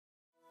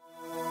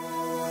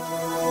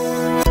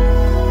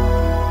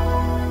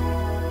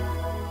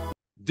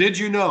Did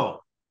you know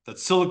that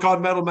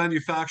silicon metal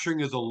manufacturing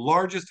is the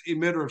largest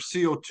emitter of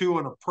CO2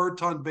 on a per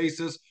ton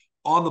basis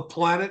on the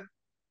planet?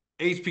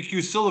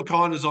 HPQ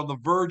Silicon is on the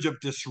verge of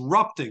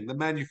disrupting the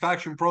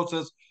manufacturing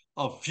process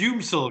of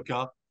fumed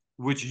silica,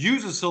 which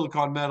uses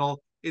silicon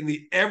metal in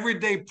the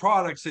everyday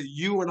products that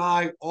you and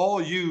I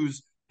all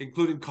use,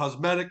 including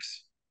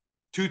cosmetics,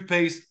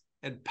 toothpaste,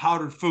 and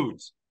powdered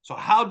foods. So,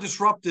 how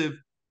disruptive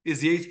is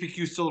the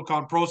HPQ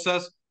silicon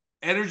process?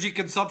 Energy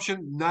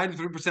consumption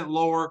 93%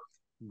 lower,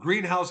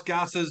 greenhouse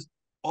gases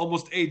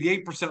almost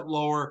 88%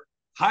 lower,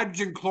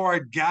 hydrogen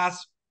chloride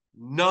gas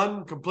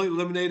none, completely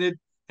eliminated,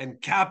 and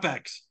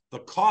capex, the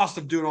cost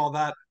of doing all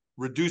that,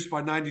 reduced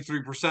by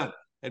 93%.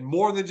 And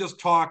more than just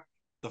talk,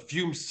 the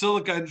fumed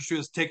silica industry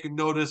has taken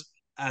notice,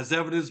 as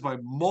evidenced by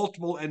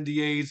multiple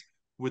NDAs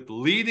with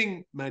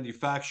leading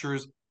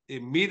manufacturers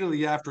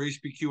immediately after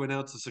HPQ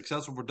announced the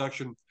successful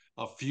production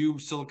of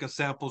fumed silica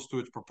samples through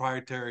its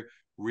proprietary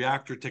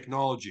reactor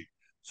technology.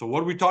 So,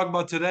 what are we talking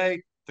about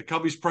today? The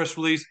company's press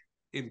release: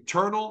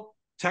 internal,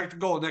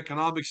 technical, and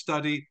economic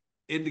study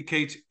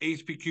indicates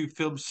HPQ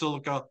fumed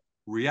silica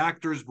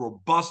reactors'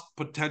 robust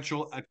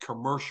potential at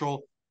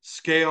commercial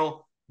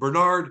scale.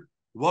 Bernard,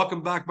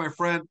 welcome back, my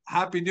friend.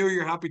 Happy New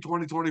Year. Happy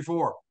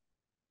 2024.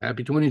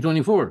 Happy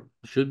 2024.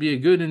 Should be a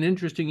good and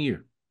interesting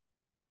year.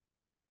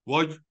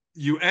 Well,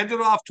 you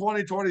ended off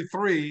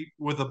 2023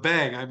 with a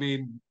bang. I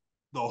mean,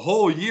 the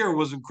whole year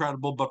was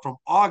incredible, but from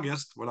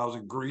August, when I was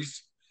in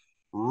Greece,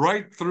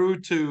 right through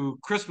to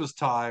Christmas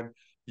time,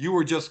 you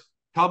were just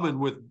coming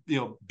with,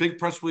 big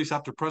press release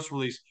after press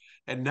release.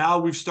 And now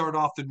we've started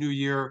off the new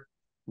year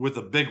with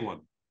a big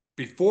one.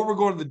 Before we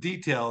go into the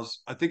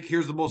details, I think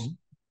here's the most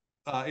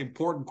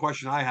important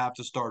question I have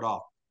to start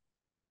off.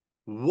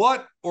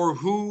 What or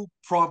who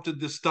prompted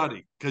this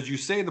study? Because you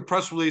say in the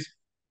press release,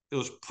 it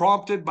was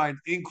prompted by an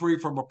inquiry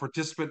from a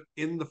participant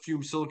in the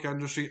fumed silica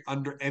industry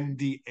under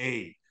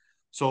NDA.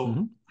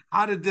 So,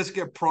 how did this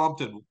get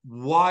prompted?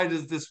 Why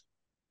does this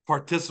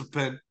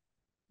participant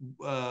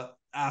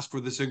ask for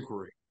this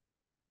inquiry?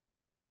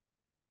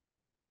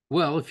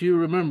 Well, if you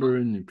remember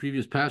in the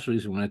previous past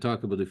release, when I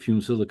talked about the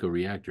fumed silica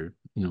reactor,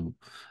 I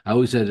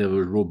always said it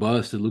was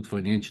robust, it looked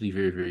financially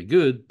very, very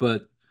good,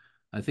 but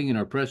I think in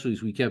our press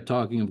release, we kept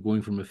talking of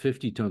going from a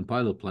 50-ton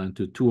pilot plant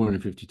to a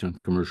 250-ton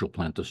commercial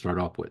plant to start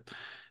off with,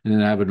 and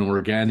then have an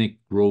organic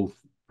growth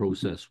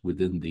process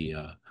within the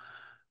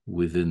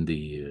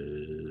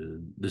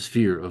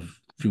sphere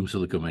of fumed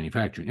silica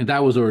manufacturing, and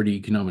that was already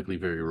economically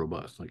very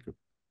robust. Like,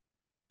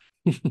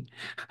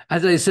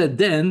 as I said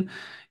then,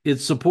 it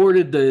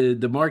supported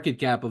the market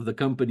cap of the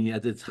company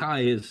at its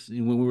highest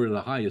when we were at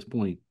the highest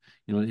point.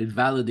 It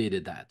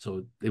validated that,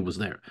 so it was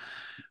there.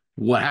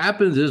 What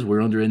happens is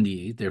we're under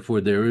NDA, therefore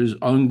there is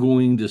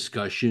ongoing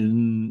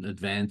discussion,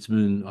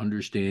 advancement,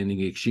 understanding,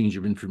 exchange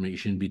of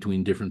information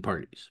between different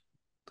parties.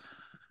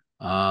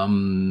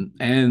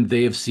 And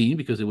they have seen,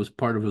 because it was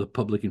part of the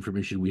public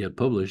information we had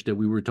published, that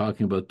we were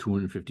talking about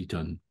 250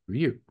 ton per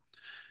year.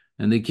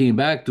 And they came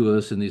back to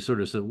us and they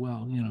sort of said,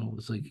 well,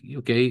 it's like,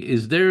 okay,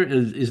 is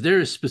there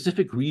a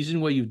specific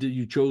reason why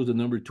you chose the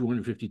number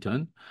 250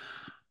 ton?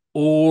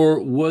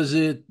 Or was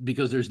it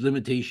because there's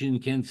limitation,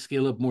 can't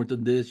scale up more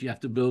than this, you have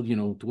to build,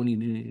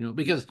 20,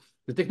 because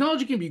the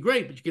technology can be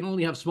great, but you can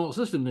only have small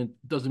system that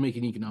doesn't make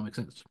any economic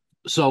sense.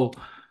 So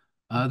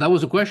that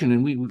was a question,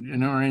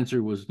 and our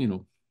answer was,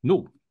 no.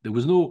 There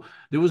was no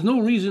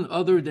reason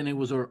other than it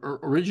was our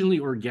originally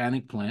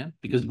organic plan,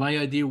 because my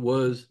idea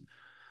was,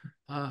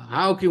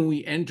 how can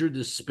we enter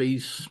this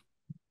space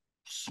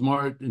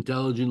smart,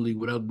 intelligently,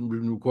 without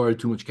requiring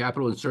too much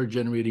capital and start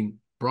generating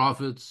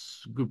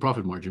profits, good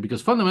profit margin?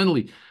 Because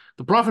fundamentally,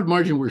 the profit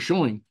margin we're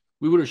showing,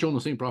 we would have shown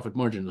the same profit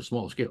margin at a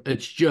small scale.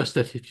 It's just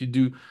that if you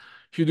do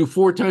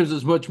 4 times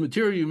as much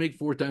material, you make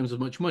 4 times as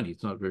much money.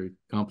 It's not very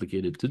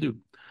complicated to do.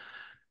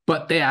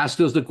 But they asked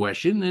us the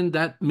question, and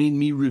that made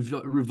me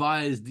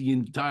revise the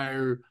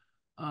entire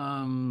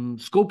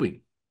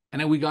scoping. And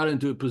then we got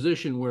into a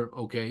position where,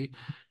 okay,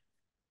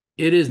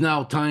 it is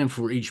now time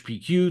for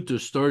HPQ to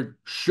start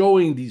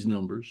showing these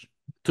numbers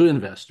to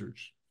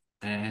investors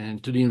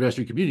and to the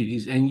investor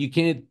communities, and you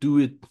can't do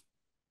it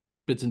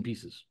bits and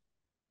pieces.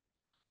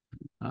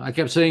 I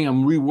kept saying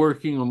I'm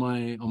reworking on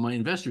my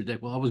investor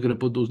deck. Well, I was going to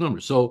put those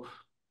numbers, so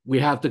we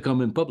have to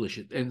come and publish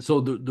it. And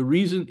so the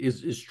reason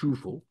is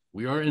truthful.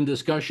 We are in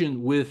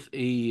discussion with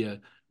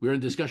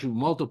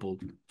multiple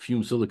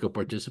fumed silica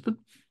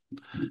participants.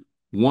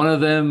 One of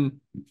them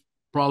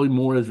probably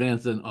more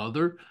advanced than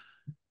other.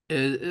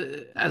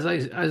 As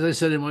I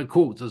said in my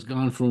quotes, has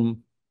gone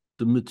from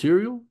the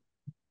material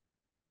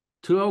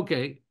to,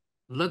 okay,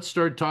 let's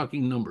start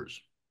talking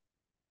numbers.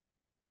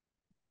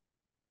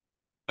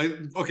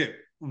 Okay,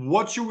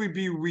 what should we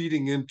be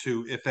reading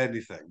into, if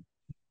anything?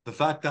 The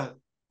fact that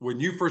when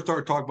you first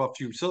started talking about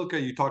fumed silica,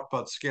 you talked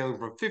about scaling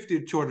from 50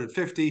 to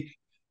 250,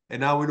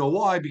 and now we know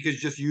why, because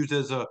it's just used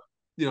as a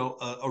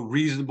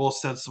reasonable,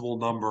 sensible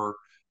number.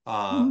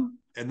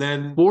 And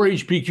then for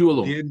HPQ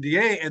alone, the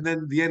NDA, and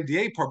then the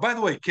NDA part. By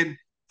the way,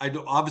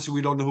 obviously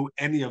we don't know who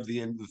any of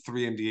the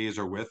 3 NDAs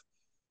are with.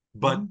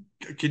 But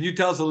can you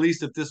tell us at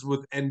least if this is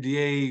with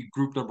NDA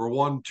group number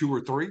 1, 2,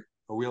 or 3?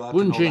 Are we allowed to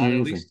Wouldn't know change that at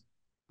anything. least?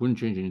 Wouldn't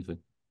change anything.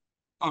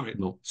 All right.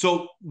 No.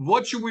 So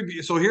what should we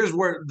be? So here's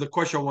where the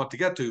question I want to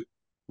get to.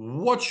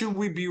 What should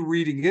we be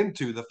reading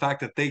into the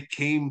fact that they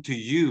came to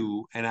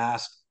you and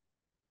asked,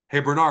 "Hey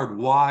Bernard,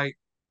 why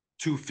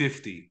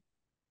 250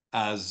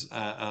 as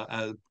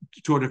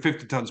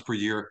 250 tons per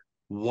year?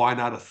 Why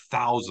not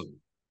 1,000?"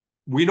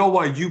 We know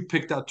why you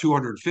picked out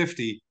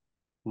 250.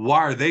 Why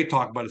are they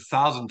talking about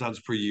 1,000 tons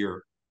per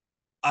year?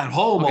 At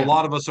home, a Okay.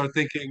 lot of us are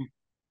thinking,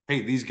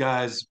 "Hey, these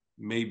guys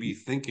may be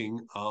thinking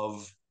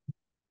of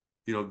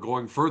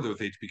going further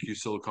with HPQ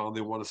Silicon.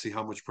 They want to see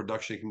how much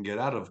production they can get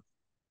out of your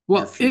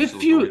Well, fumed if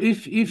silicon, you right?"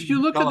 if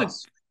you look at Tell the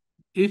us.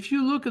 if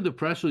you look at the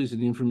press release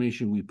and the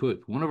information we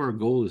put, one of our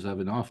goals is to have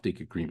an offtake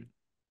agreement.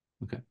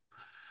 Okay.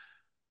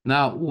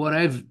 Now, what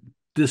I've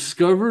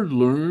discovered,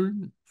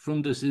 learned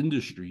from this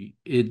industry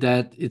is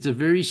that it's a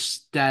very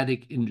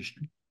static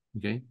industry.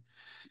 Okay.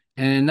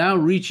 And it now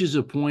reaches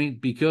a point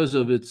because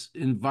of its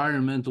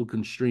environmental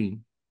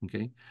constraint,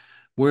 okay,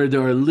 where they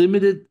are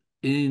limited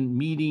in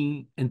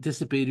meeting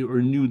anticipated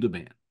or new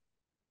demand.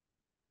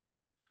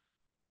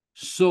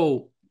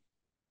 So,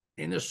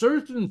 in a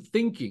certain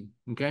thinking,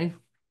 okay,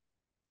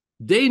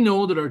 they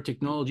know that our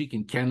technology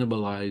can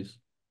cannibalize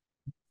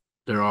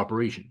their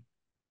operation,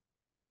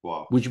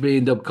 Wow. which may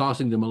end up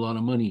costing them a lot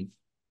of money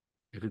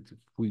if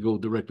we go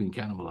directly in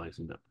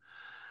cannibalizing them.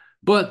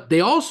 But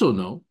they also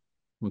know,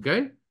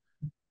 okay,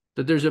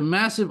 that there's a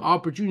massive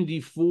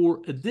opportunity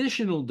for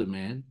additional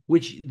demand,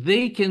 which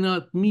they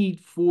cannot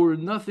meet for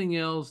nothing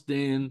else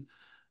than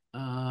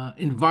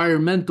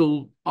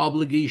environmental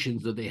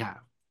obligations that they have.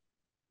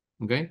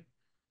 Okay.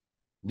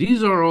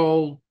 These are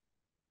all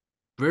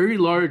very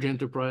large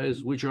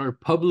enterprises which are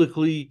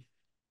publicly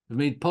have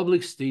made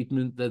public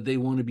statement that they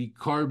want to be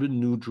carbon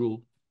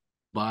neutral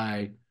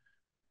by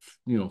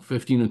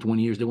 15 and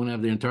 20 years. They want to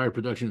have their entire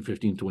production in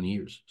 15, 20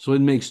 years. So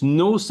it makes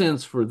no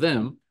sense for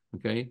them,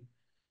 okay,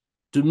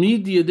 to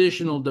meet the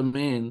additional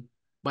demand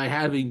by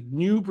having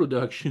new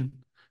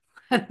production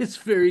that is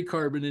very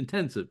carbon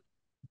intensive.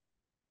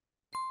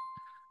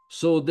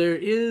 So there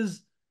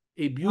is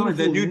a The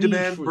beautiful new niche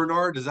demand, for.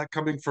 Bernard, is that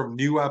coming from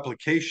new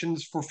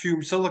applications for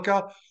fume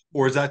silica,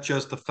 or is that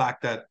just the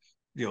fact that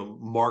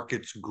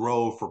markets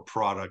grow for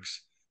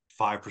products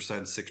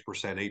 5%,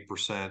 6%,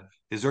 8%?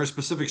 Is there a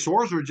specific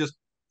source, or just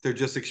they're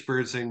just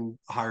experiencing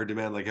higher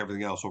demand like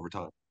everything else over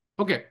time?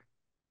 Okay,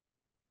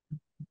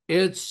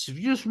 if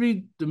you just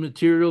read the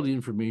material, the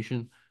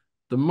information,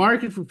 the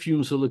market for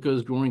fume silica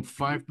is growing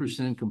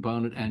 5%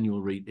 compounded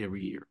annual rate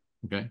every year.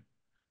 Okay.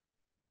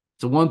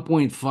 It's a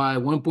 1.5,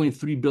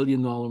 $1.3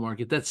 billion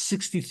market. That's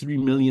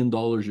 $63 million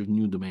of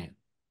new demand.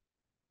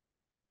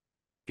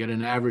 Get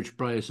an average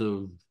price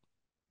of,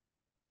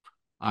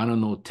 I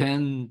don't know,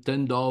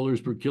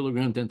 $10 per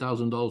kilogram,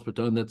 $10,000 per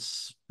ton.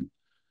 That's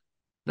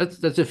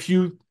a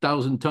few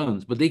thousand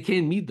tons, but they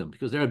can't meet them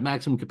because they're at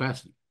maximum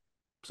capacity.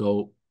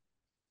 So,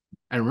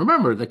 and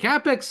remember, the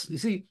capex, you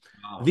see,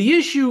 the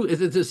issue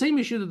is it's the same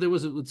issue that there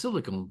was with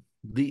silicon.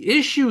 The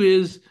issue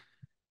is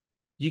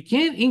you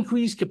can't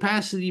increase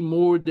capacity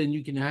more than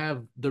you can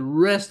have the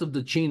rest of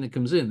the chain that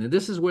comes in. And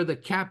this is where the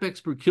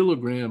capex per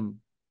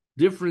kilogram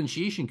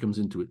differentiation comes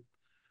into it.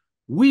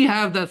 We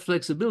have that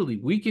flexibility.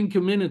 We can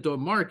come into a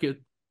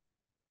market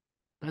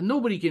that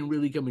nobody can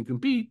really come and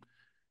compete,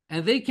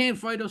 and they can't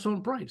fight us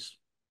on price,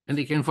 and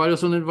they can't fight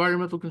us on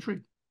environmental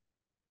constraint.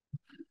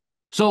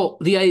 So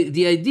the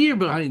idea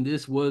behind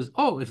this was,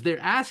 if they're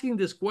asking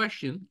this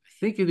question, I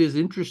think it is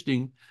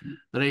interesting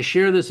that I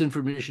share this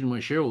information with my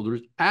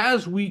shareholders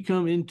as we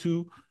come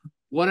into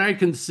what I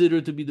consider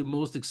to be the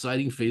most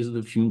exciting phase of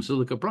the Fumed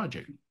Silica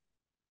project,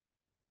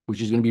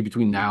 which is going to be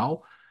between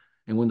now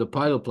and when the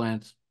pilot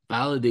plant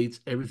validates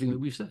everything that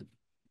we've said.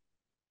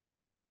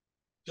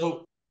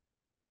 So,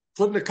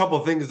 putting a couple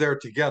of things there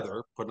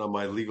together, putting on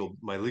my legal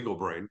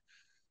brain,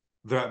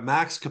 they're at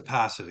max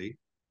capacity.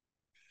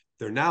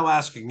 They're now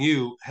asking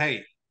you,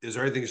 "Hey, is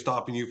there anything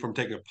stopping you from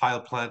taking a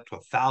pilot plant to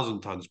 1,000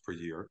 tons per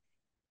year?"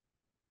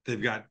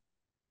 They've got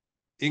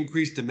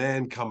increased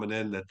demand coming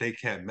in that they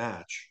can't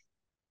match.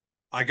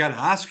 I got to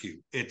ask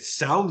you, it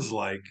sounds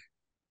like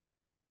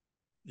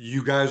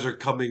you guys are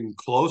coming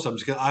close. I'm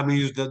gonna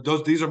use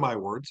those. These are my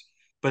words,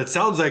 but it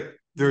sounds like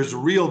there's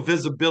real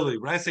visibility.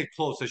 When I say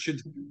close,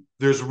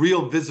 there's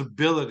real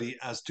visibility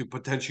as to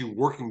potentially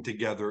working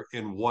together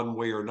in one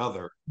way or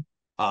another.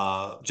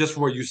 Just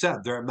from what you said,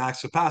 they're at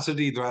max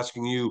capacity. They're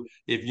asking you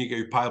if you get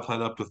your pilot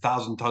plant up to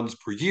 1,000 tons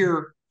per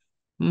year.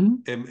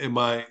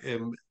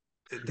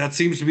 That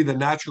seems to be the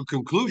natural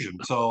conclusion.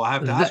 So I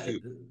have to ask That,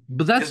 you,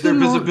 but is there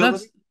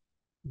visibility?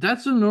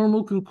 that's a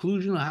normal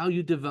conclusion of how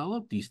you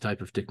develop these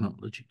type of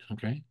technologies.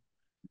 Okay,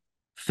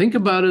 think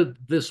about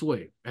it this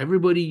way: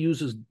 everybody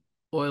uses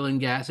oil and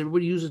gas.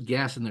 Everybody uses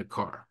gas in their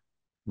car.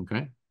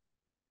 Okay,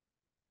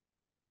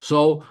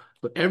 so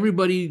but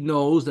everybody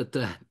knows that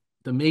to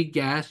make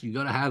gas, you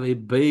got to have a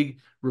big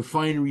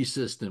refinery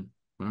system.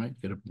 All right,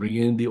 you got to bring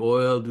in the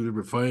oil, do the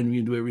refinery,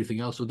 and do everything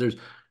else. So there's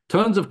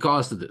tons of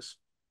cost to this,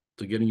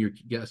 to getting your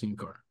gas in your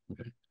car.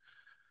 Okay.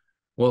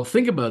 Well,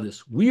 think about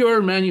this. We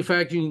are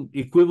manufacturing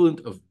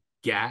equivalent of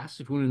gas,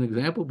 if you want an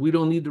example. We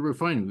don't need the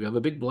refinery. We have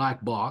a big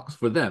black box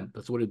for them.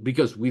 That's what it,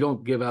 because we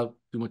don't give out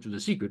too much of the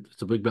secret.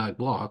 It's a big black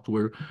box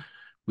where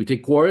we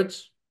take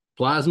quartz,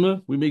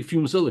 plasma, we make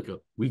fumed silica.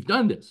 We've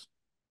done this.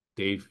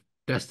 They've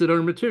tested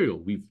our material.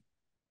 We've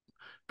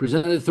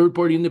presented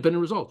third-party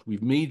independent results.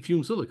 We've made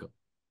fumed silica.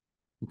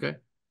 Okay.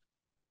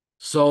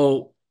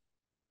 So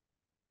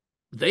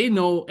they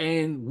know,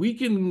 and we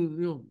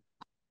can,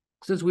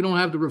 since we don't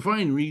have the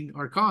refinery,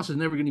 our cost is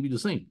never going to be the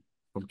same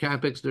from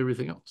capex to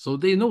everything else. So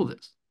they know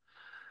this.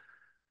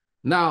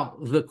 Now,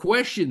 the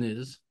question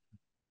is,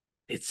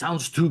 it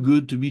sounds too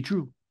good to be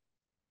true.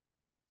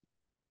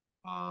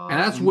 And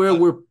that's where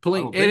we're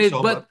playing. I don't think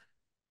so,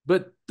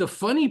 but the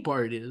funny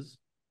part is,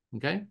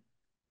 okay,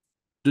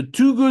 the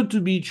too good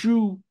to be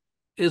true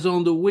is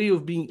on the way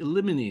of being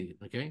eliminated,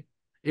 okay?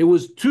 It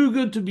was too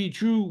good to be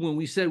true when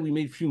we said we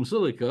made fumed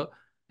silica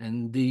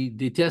and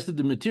they tested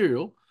the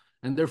material,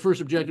 and their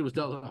first objective was,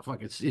 oh,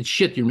 fuck, it's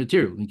shit, your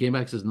material. And he came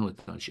back and says, no,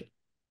 it's not shit.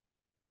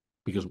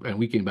 And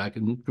we came back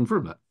and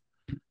confirmed that.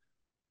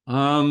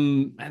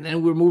 And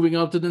then we're moving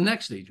on to the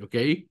next stage,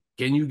 okay?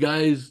 Are you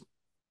guys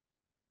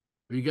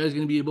going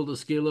to be able to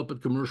scale up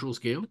at commercial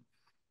scale?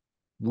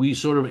 We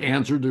sort of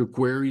answered their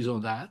queries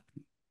on that,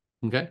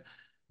 okay?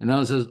 And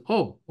now it says,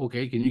 oh,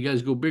 okay, can you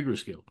guys go bigger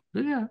scale?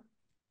 Yeah.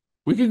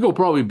 We could go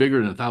probably bigger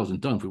than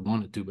 1,000 tons if we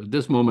wanted to, but at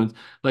this moment,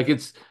 like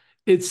it's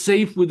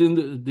safe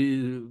within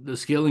the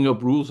scaling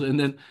up rules. And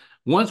then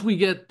once we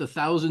get the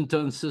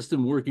 1,000-ton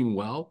system working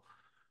well,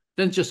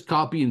 then just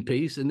copy and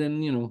paste, and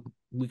then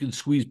we can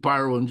squeeze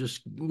pyro and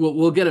just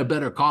we'll get a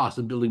better cost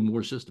in building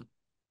more system.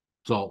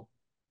 So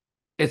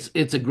it's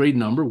a great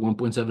number,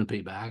 1.7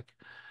 payback,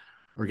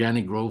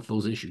 organic growth,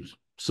 those issues.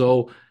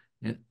 So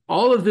and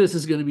all of this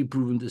is going to be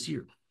proven this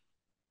year.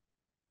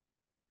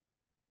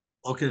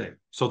 Okay,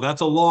 so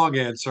that's a long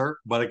answer,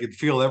 but I can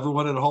feel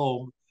everyone at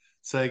home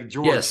saying,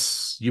 George,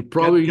 yes, you're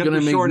probably going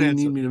to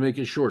need me to make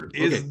it shorter.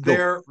 Is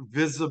there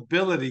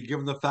visibility,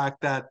 given the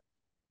fact that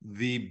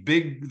the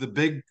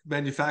big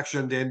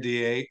manufacturer and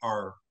NDA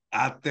are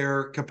at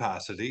their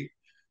capacity?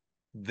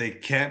 They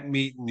can't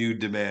meet new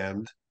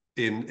demand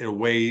in a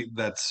way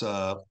that's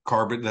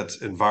that's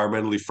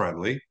environmentally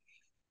friendly,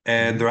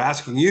 and they're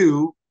asking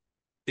you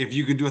if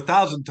you can do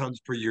 1,000 tons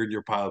per year in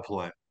your pilot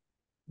plant.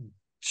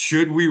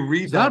 Should we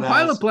read it's that not a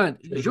pilot as plant,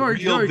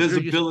 George?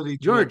 visibility?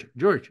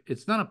 George,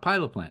 it's not a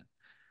pilot plant.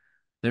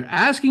 They're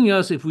asking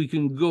us if we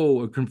can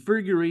go, a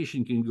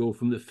configuration can go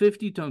from the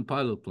 50-ton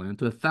pilot plant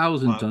to a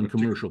 1,000-ton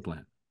commercial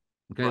plant.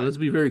 Okay, right. Let's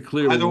be very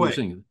clear Either what way. we're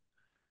saying.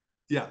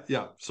 Yeah.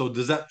 So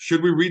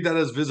should we read that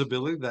as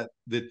visibility? That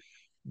it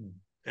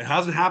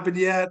hasn't happened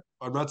yet.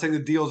 I'm not saying the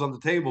deal's on the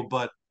table,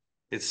 but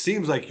it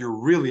seems like you're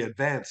really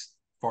advanced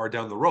far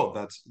down the road.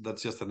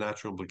 That's just a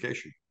natural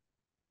implication.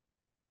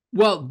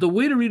 Well, the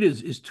way to read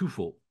it is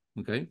twofold.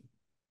 Okay.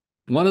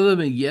 One of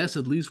them, yes,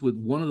 at least with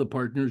one of the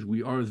partners,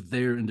 we are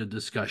there in the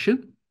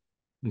discussion.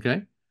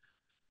 Okay.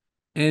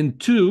 And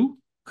two,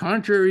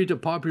 contrary to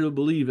popular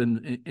belief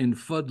in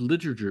FUD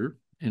literature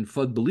and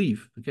FUD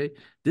belief, okay,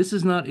 this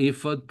is not a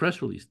FUD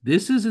press release.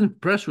 This is a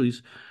press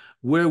release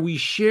where we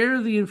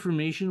share the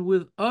information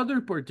with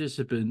other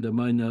participants that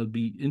might not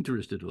be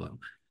interested in them.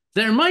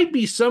 There might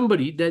be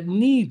somebody that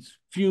needs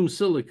fumed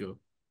silica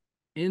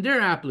in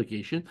their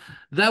application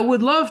that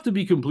would love to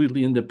be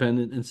completely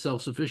independent and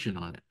self-sufficient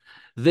on it.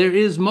 There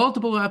is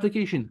multiple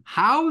application.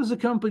 How is a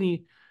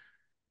company,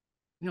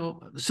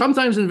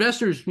 sometimes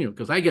investors,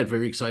 because I get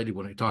very excited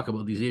when I talk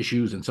about these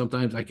issues, and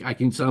sometimes I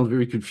can sound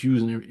very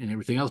confused and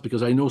everything else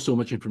because I know so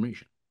much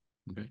information.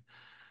 Okay.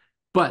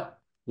 But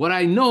what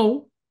I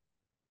know,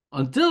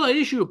 until I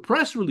issue a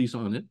press release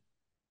on it,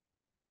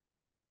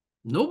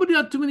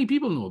 not too many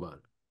people know about it.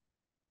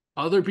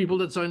 Other people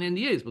that sign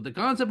NDAs, but the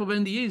concept of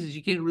NDAs is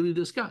you can't really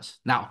discuss.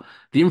 Now,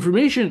 the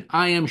information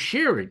I am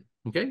sharing,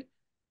 okay,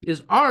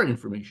 is our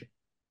information.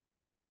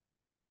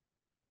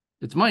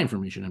 It's my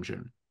information I'm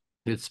sharing.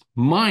 It's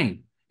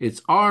mine.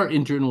 It's our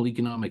internal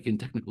economic and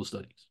technical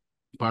studies,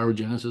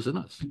 pyrogenesis and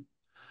us.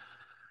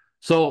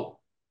 So,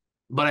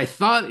 but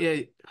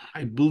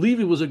I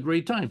believe it was a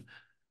great time.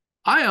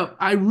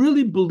 I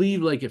really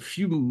believe, like a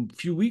few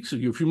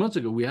months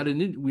ago, we had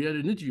an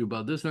interview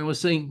about this, and I was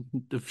saying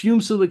the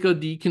fumed silica,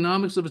 the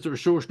economics of it are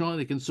so strong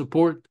they can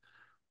support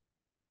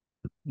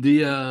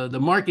the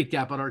market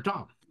cap at our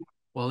top.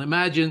 Well,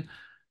 imagine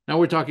now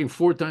we're talking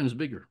 4 times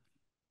bigger.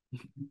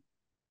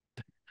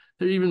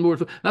 They're even more.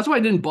 That's why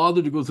I didn't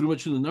bother to go through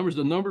much of the numbers.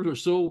 The numbers are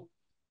so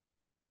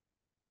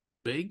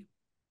big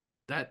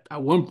that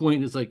at one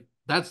point it's like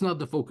that's not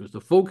the focus. The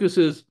focus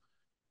is,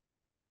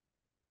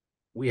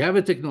 we have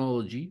a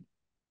technology,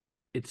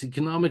 it's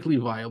economically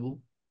viable,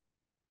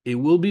 it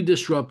will be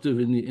disruptive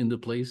in the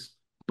place,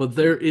 but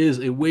there is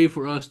a way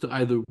for us to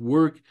either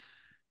work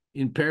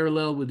in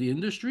parallel with the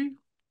industry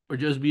or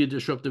just be a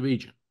disruptive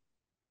agent.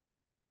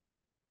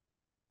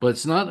 But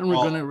it's not that we're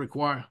going to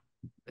require,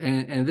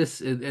 and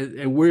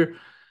we're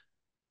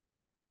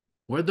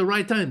at the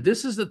right time.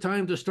 This is the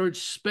time to start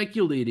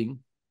speculating,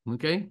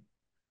 okay,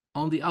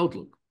 on the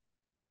outlook.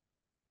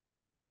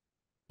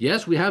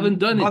 Yes, we haven't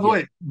done By it the yet.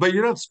 way, but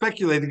you're not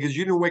speculating because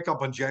you didn't wake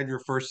up on January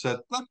 1st and said,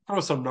 let's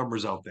throw some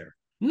numbers out there.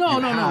 No,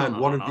 You no, no, no, had no,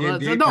 one no, of the no.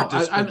 NBA No,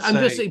 participants I'm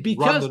just say, saying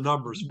run because the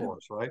numbers for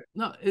us, right?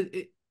 no,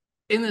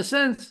 in a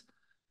sense,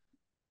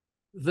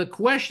 the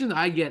question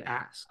I get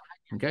asked,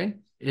 okay,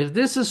 if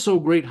this is so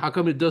great, how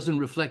come it doesn't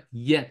reflect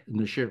yet in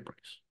the share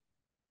price?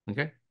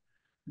 Okay,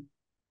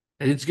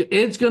 and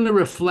it's going to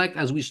reflect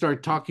as we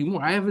start talking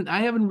more. I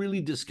haven't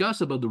really discussed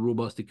about the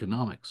robust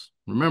economics.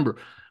 Remember,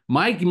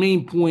 my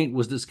main point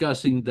was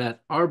discussing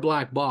that our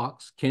black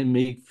box can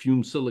make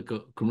fumed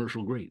silica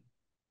commercial grade.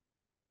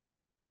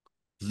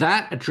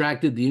 That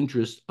attracted the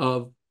interest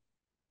of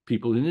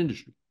people in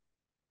industry.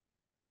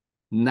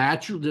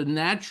 The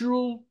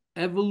natural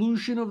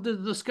evolution of the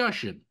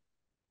discussion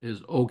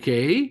is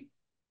okay.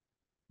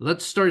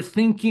 Let's start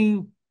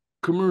thinking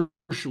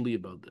commercially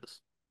about this.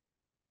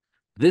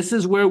 This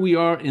is where we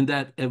are in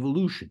that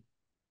evolution.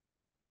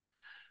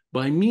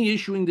 By me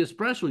issuing this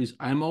press release,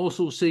 I'm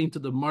also saying to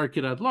the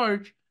market at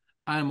large,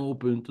 I'm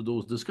open to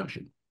those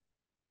discussions.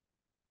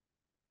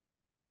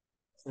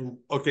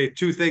 Okay,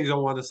 two things I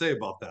want to say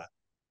about that.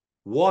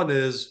 One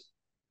is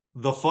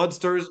the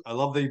Fudsters. I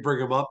love that you bring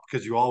them up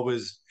because you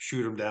always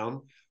shoot them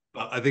down.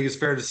 But I think it's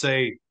fair to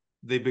say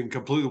they've been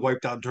completely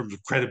wiped out in terms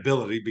of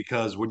credibility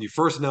because when you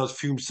first announced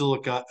fumed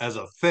silica as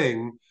a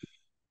thing,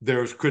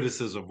 there's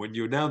criticism. When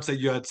you announced that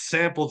you had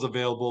samples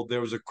available,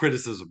 there was a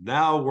criticism.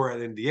 Now we're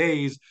at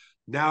NDAs.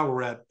 Now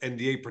we're at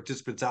NDA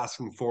participants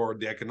asking for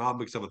the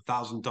economics of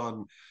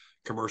 1,000-ton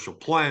commercial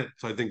plant.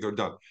 So I think they're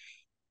done.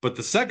 But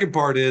the second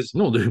part is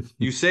No,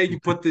 you say you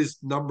put these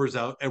numbers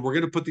out, and we're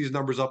going to put these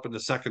numbers up in a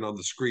second on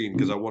the screen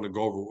because I want to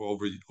go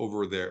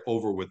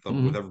over with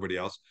them with everybody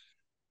else.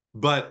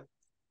 But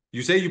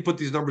you say you put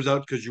these numbers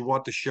out because you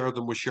want to share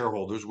them with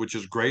shareholders, which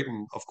is great,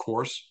 and of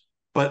course.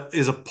 But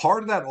is a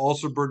part of that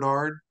also,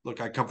 Bernard? Look,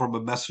 I come from a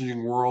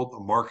messaging world,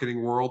 a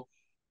marketing world.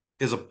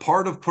 Is a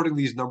part of putting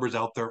these numbers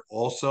out there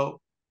also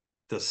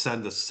to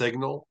send a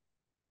signal,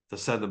 to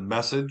send a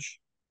message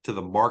to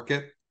the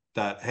market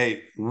that,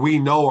 hey, we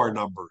know our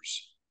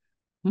numbers.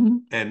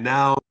 And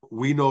now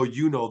we know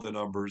you know the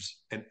numbers,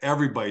 and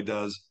everybody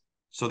does,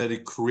 so that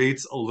it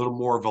creates a little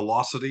more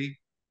velocity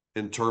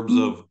in terms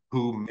of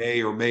who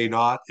may or may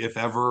not, if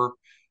ever,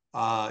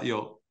 uh, you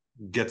know,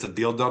 gets a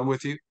deal done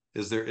with you.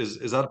 Is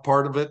that a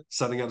part of it?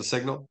 Sending out a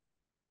signal?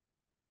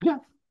 yeah,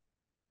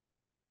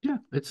 yeah.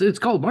 It's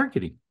called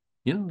marketing.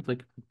 It's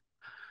like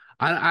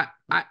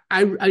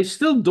I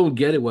still don't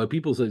get it why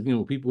people say,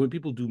 when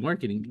people do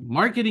marketing,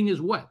 marketing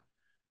is what?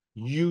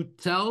 You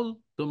tell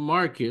the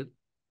market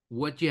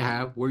what you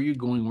have, where you're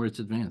going, where it's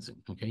advancing.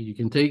 Okay. You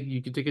can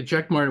take a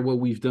check mark at what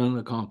we've done and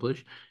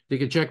accomplished.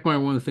 Take a check mark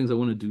at one of the things I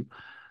want to do.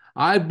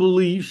 I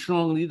believe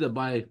strongly that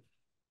by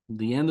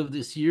the end of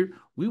this year,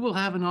 we will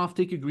have an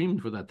offtake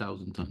agreement for that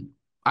 1,000-ton.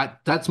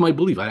 That's my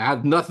belief. I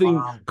have nothing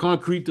Wow.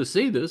 concrete to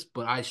say this,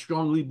 but I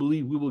strongly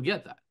believe we will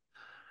get that.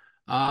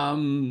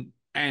 And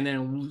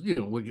then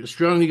we're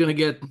strongly going to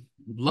get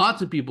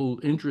lots of people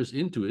interest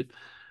into it,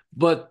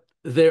 but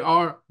there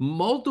are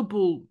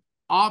multiple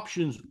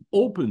options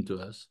open to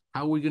us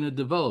how we're going to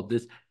develop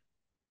this.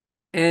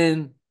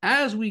 And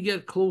as we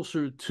get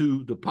closer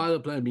to the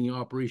pilot plant being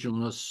operational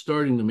and us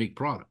starting to make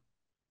product,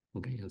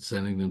 okay, and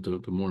sending them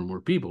to more and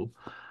more people,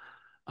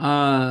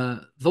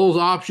 those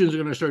options are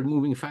going to start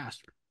moving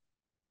faster.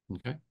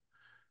 Okay.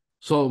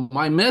 So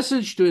my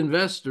message to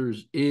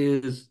investors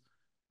is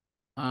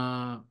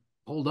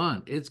hold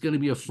on, it's going to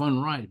be a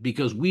fun ride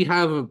because we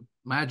have a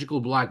magical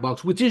black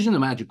box, which isn't a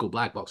magical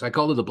black box. I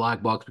call it a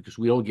black box because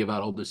we don't give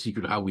out all the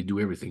secret of how we do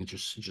everything. It's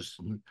just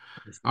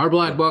our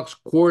black Yeah. box,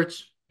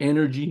 quartz,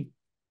 energy,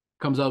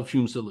 comes out of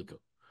fumed silica.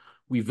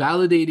 We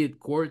validated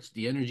quartz,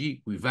 the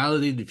energy, we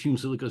validated fumed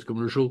silica as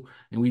commercial,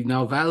 and we've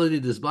now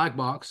validated this black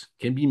box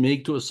can be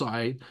made to a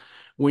side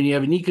when you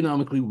have an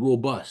economically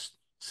robust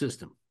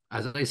system.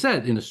 As I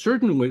said, in a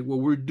certain way, what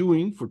we're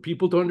doing for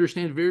people to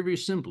understand very, very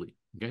simply,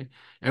 okay?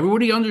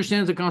 Everybody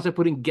understands the concept of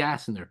putting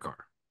gas in their car.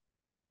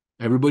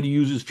 Everybody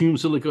uses fumed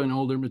silica in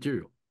all their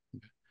material.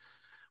 Okay.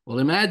 Well,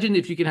 imagine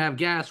if you can have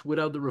gas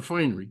without the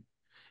refinery,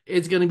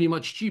 it's going to be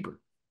much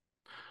cheaper.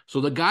 So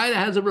the guy that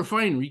has a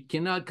refinery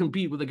cannot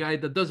compete with the guy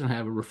that doesn't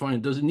have a refinery,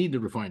 doesn't need the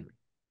refinery.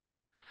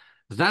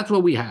 That's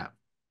what we have.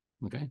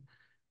 Okay.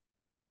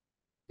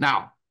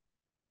 Now,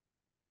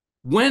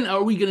 when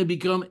are we going to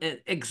become an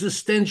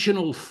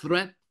existential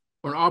threat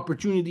or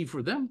opportunity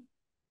for them?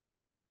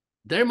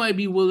 They might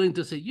be willing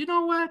to say, you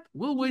know what?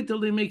 We'll wait till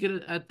they make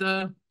it at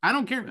the. I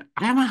don't care.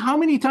 How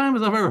many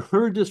times I've ever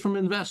heard this from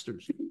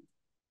investors?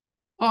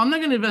 Oh, I'm not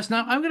going to invest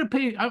now. I'm going to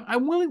pay.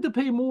 I'm willing to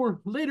pay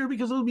more later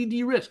because it'll be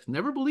de-risked.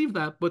 Never believed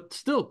that, but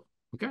still,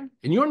 okay.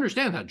 And you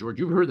understand that, George.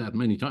 You've heard that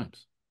many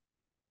times.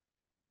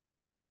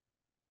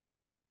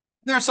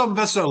 There are some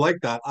investors like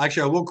that.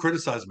 Actually, I won't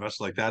criticize investors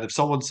like that. If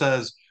someone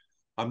says,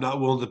 I'm not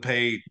willing to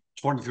pay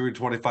 23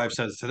 25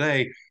 cents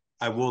today,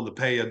 I'm willing to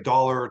pay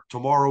 $1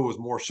 tomorrow with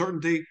more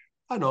certainty.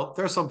 I know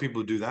there are some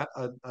people who do that.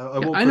 I Yeah,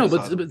 won't I know,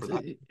 but, criticize them for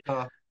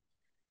that.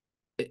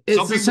 it's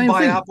Some the people same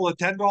buy thing. Apple at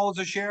 $10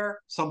 a share.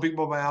 Some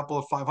people buy Apple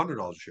at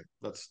 $500 a share.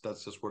 That's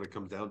just what it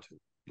comes down to.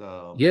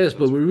 Yes, but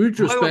That's with by the way,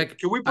 retrospect,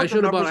 can we I put the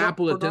should have bought numbers up,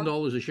 Apple at Bernard?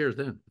 $10 a share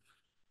then.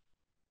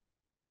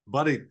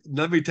 Buddy,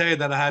 let me tell you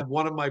that I had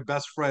one of my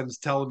best friends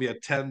telling me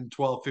at 10,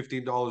 12,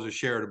 $15 a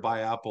share to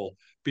buy Apple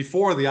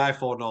before the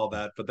iPhone and all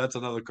that, but that's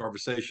another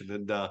conversation.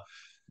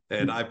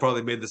 And I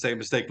probably made the same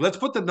mistake. Let's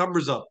put the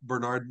numbers up,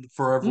 Bernard,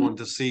 for everyone Hmm?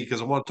 to see,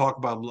 because I want to talk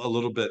about a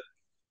little bit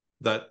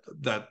that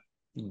that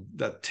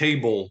that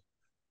table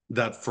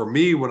that for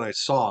me when I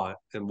saw it,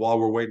 and while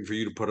we're waiting for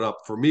you to put it up,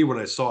 for me when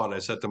I saw it, I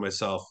said to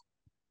myself,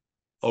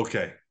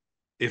 okay,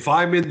 if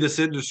I'm in this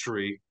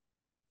industry,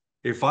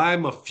 if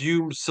I'm a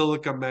fumed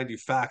silica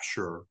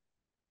manufacturer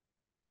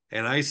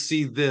and I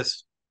see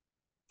this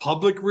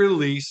public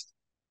released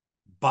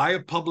by a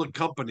public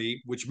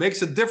company, which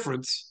makes a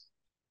difference.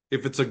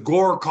 If it's a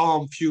Gore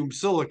Calm Fumed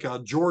Silica,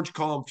 George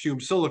Calm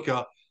Fumed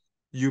Silica,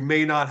 you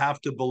may not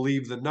have to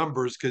believe the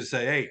numbers because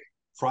say, hey,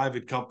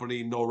 private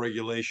company, no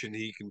regulation,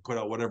 he can put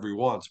out whatever he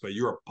wants. But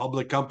you're a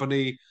public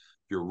company,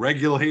 you're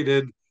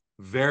regulated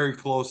very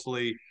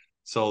closely.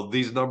 So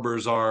these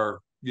numbers are,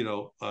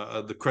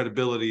 the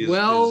credibility is is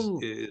Well,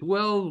 is,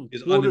 well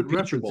is quoted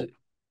reference. unimpeachable.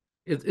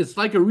 It's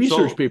like a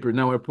research So paper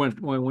now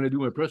when I do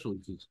my press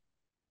releases.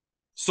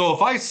 so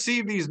if I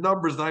see these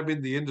numbers and I'm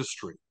in the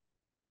industry,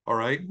 all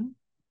right, Mhm.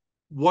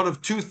 one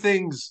of two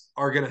things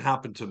are going to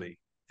happen to me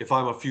if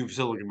I'm a fumed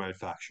silicon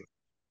manufacturer.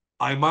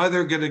 I'm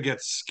either going to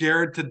get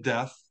scared to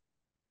death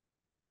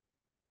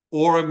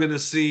or I'm going to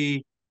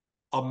see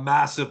a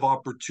massive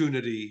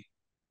opportunity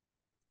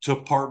to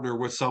partner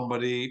with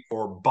somebody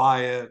or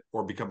buy it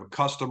or become a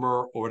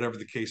customer or whatever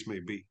the case may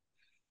be.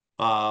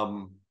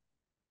 Um,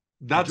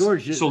 that's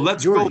George, so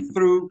let's go George,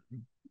 through.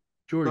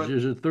 George, But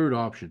there's a third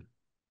option,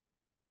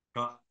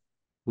 uh,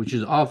 which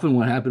is often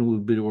what happened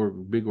with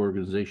big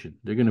organization.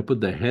 They're going to put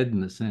their head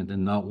in the sand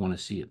and not want to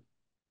see it.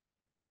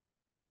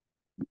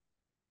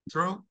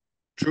 true,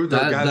 true. There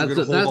are guys who are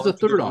going to hold That's the on to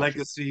their third option.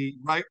 legacy,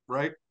 right?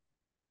 Right.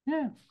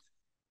 Yeah.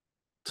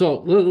 So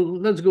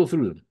let's go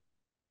through them.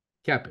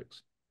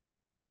 CapEx.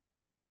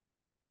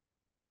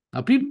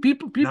 Now,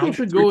 people should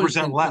Ninety-three go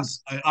percent and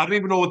less. I don't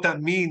even know what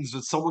that means.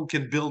 That someone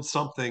can build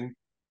something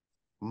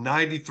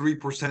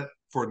 93%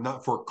 for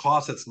not for a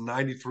cost that's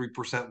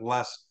 93%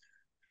 less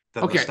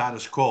than the okay.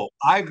 status quo.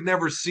 I've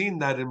never seen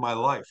that in my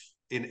life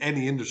in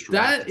any industry,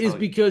 I have to That is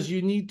tell you. because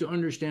you need to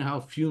understand how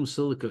fume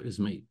silica is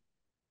made.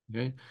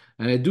 Okay.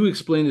 And I do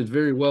explain it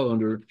very well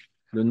under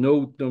the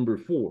note number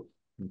 4,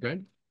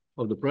 okay,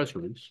 of the press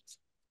release.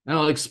 And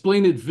I'll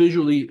explain it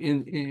visually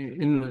in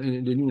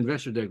the new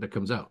investor deck that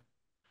comes out.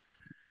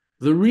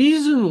 The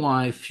reason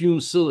why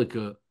fume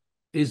silica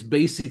is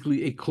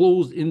basically a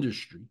closed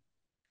industry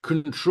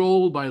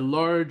controlled by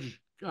large,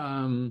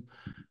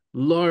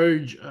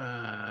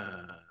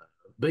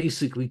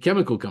 basically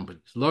chemical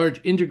companies, large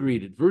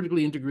integrated,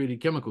 vertically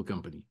integrated chemical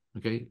company.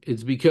 Okay,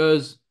 it's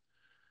because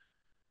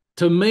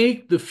to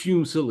make the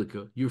fume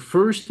silica, you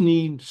first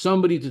need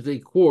somebody to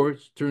take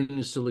quartz, turn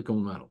into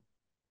silicon metal.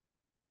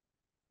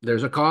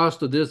 There's a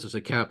cost to this, there's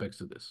a capex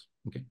to this.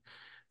 Okay,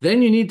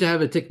 then you need to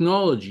have a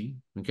technology,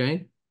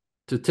 okay,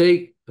 to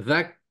take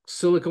that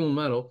silicon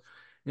metal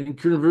and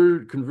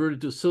convert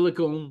it to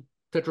silicon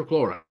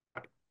tetrachloride.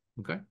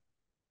 Okay.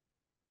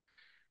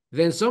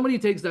 Then somebody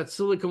takes that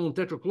silicon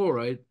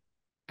tetrachloride,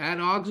 add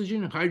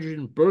oxygen,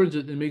 hydrogen, burns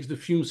it, and makes the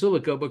fume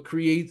silica, but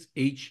creates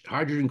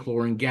hydrogen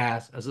chlorine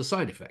gas as a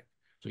side effect.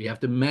 So you have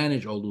to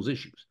manage all those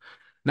issues.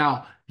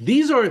 Now,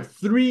 these are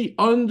three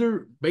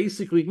under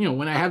basically,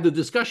 when I have the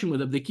discussion with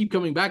them, they keep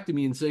coming back to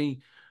me and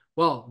saying,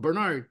 well,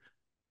 Bernard,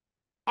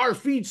 our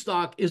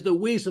feedstock is the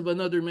waste of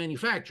another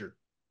manufacturer.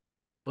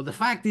 But the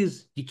fact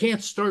is, you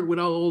can't start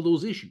without all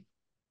those issues.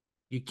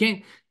 You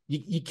can't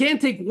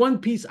take one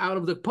piece out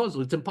of the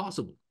puzzle. It's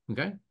impossible.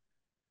 Okay.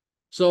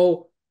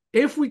 So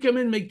if we come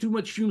in and make too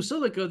much fumed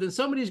silica, then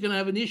somebody's going to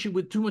have an issue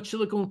with too much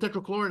silicon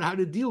tetrachloride, how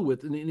to deal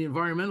with an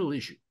environmental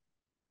issue.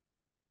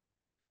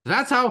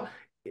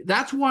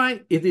 That's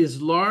why it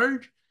is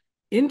large,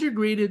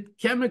 integrated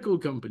chemical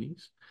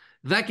companies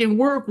that can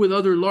work with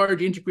other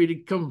large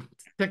integrated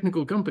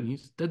technical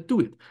companies that do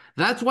it.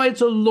 That's why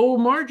it's a low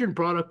margin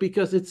product,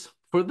 because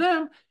for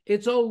them,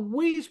 it's a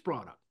waste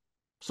product.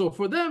 So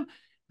for them,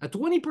 a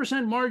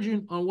 20%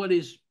 margin on what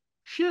is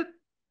shit,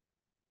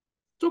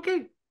 it's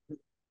okay.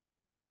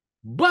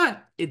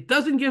 But it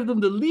doesn't give them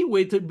the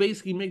leeway to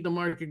basically make the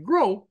market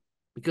grow,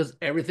 because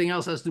everything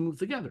else has to move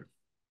together.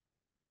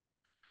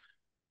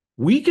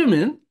 We come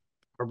in,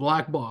 our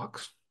black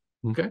box,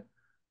 okay?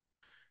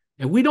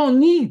 And we don't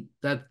need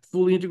that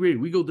fully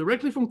integrated. We go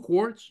directly from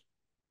quartz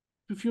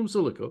to fumed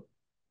silica,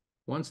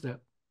 one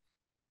step.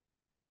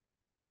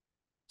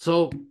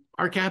 So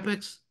our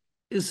CapEx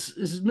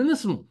is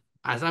minimal.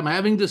 As I'm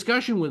having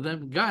discussion with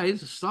them,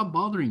 guys, stop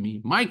bothering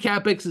me. My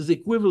CapEx is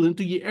equivalent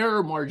to your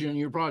error margin on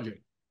your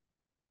project,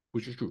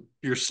 which is true.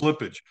 Your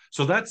slippage.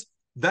 So that's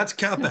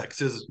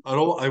capex.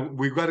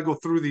 We've got to go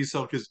through these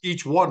because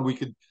each one we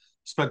could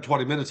spend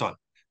 20 minutes on.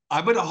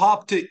 I'm going to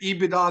hop to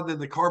EBITDA and then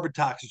the carbon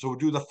taxes. So we'll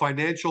do the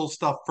financial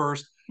stuff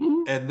first,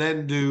 and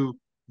then do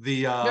the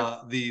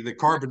Yep. the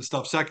carbon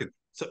stuff second.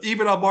 So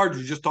EBITDA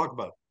margin, you just talked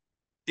about it.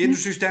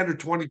 Industry standard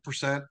 20%.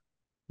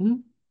 Mm-hmm.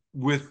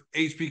 With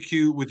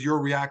HPQ, with your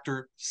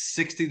reactor,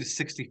 60 to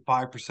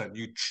 65%.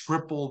 You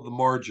triple the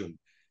margin.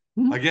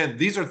 Mm-hmm. Again,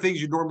 these are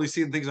things you normally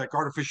see in things like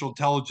artificial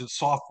intelligence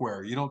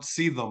software. You don't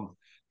see them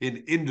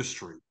in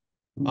industry.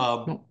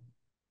 Um, No.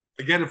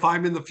 Again, if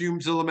I'm in the fume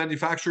silica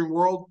manufacturing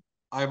world,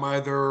 I'm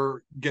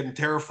either getting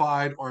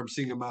terrified or I'm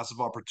seeing a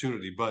massive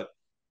opportunity. But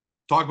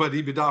talk about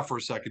EBITDA for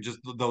a second, just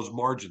those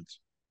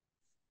margins.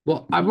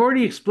 Well, I've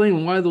already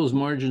explained why those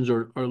margins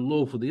are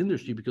low for the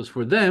industry, because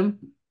for them,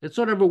 it's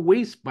sort of a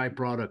waste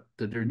byproduct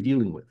that they're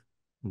dealing with.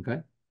 Okay.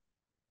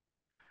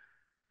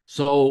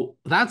 So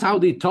that's how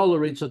they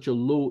tolerate such a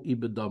low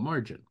EBITDA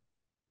margin.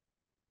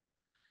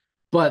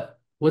 But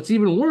what's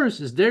even worse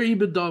is their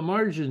EBITDA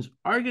margins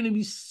are going to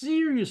be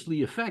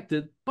seriously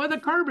affected by the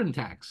carbon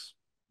tax.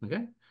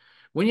 Okay.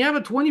 When you have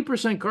a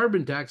 20%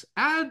 carbon tax,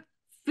 add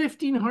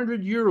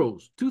 1,500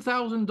 euros,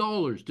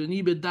 $2,000 to an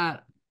EBITDA.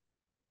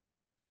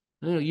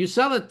 You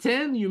sell at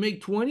 10, you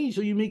make 20,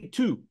 so you make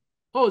 2.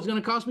 Oh, it's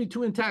going to cost me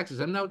 2 in taxes.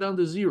 I'm now down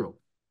to 0.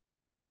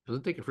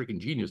 Doesn't take a freaking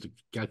genius to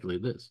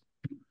calculate this.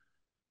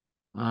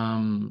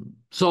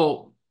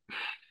 So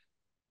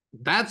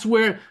that's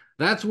where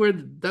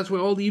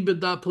all the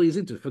EBITDA plays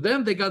into. For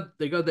them, they got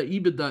the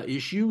EBITDA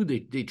issue.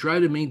 They try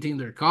to maintain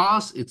their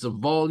costs. It's a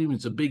volume.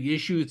 It's a big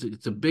issue.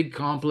 It's a big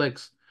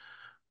complex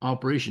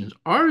operations.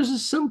 Ours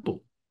is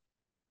simple,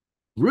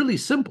 really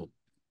simple.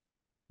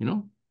 You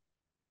know,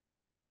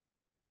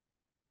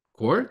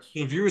 quartz.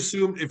 If you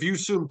assume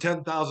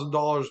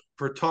 $10,000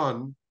 per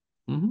ton,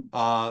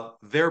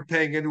 they're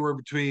paying anywhere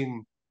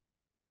between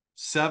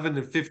 7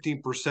 and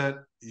 15%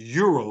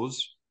 euros,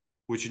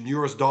 which in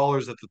US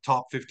dollars at the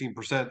top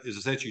 15% is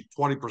essentially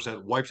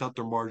 20%, wipes out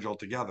their margin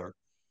altogether.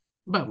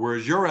 But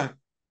Whereas you're at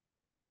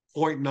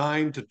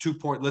 0.9 to 2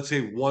 point, let's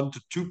say 1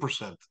 to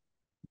 2%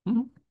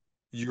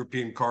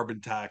 European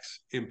carbon tax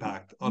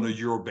impact on a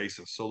euro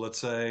basis. So let's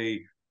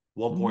say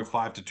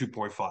 1.5 to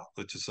 2.5,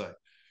 let's just say.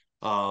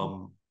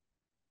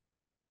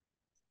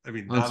 I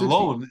mean, on that 60.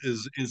 alone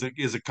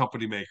is a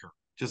company maker.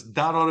 Just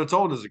that on its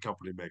own is a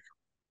company maker.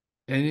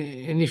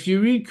 And if you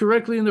read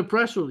correctly in the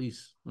press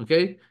release,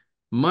 okay,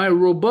 my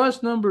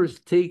robust numbers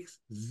takes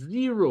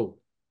 0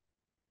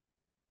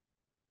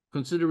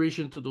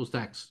 consideration to those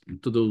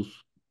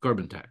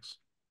carbon tax.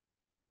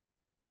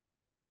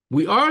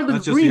 We are the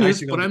That's just the greenest,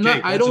 icing but on the I'm not.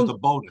 cake. I That's just a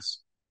don't.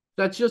 bonus.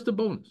 That's just a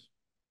bonus.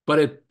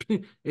 But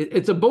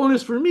it's a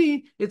bonus for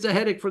me. It's a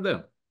headache for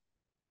them.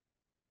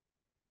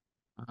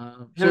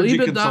 So Energy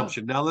EBITDA.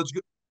 consumption. Now let's go.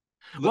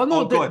 Well,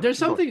 no, Oh, go ahead. there's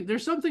Keep going.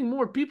 something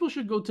more. People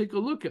should go take a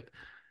look at.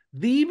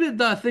 The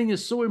EBITDA thing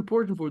is so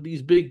important for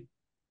these big,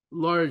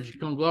 large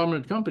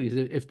conglomerate companies.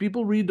 If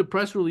people read the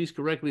press release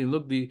correctly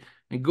and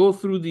and go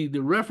through the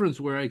reference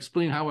where I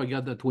explain how I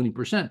got that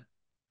 20%,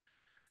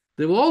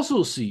 they will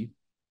also see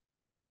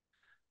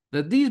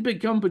that these big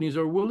companies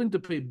are willing to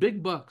pay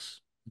big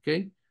bucks,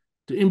 okay,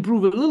 to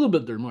improve a little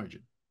bit their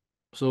margin.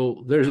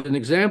 So there's an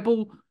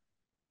example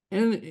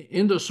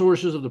in the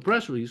sources of the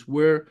press release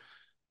where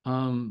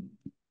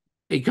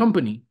a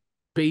company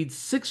paid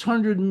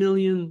 600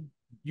 million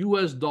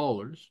US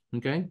dollars,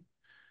 okay,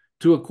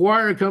 to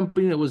acquire a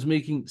company that was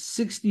making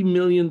 $60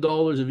 million of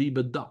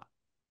EBITDA,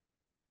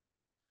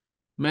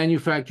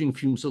 manufacturing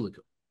fumed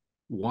silica.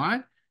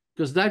 Why?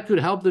 Because that could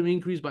help them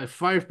increase by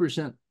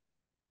 5%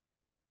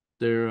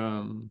 their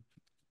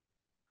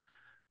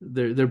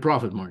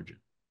profit margin.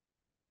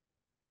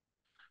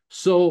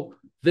 So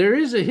there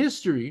is a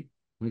history,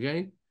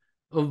 okay,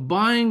 of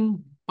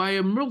buying by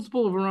a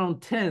multiple of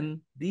around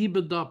 10 the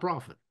EBITDA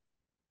profit.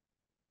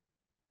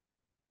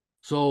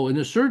 So in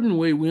a certain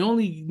way, we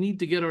only need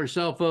to get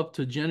ourselves up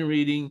to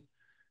generating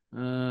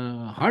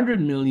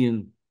 100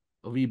 million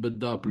of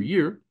EBITDA per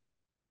year,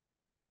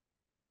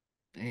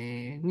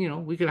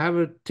 and we could have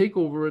a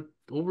takeover at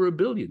over a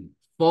billion.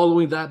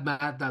 Following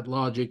that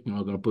logic, I'm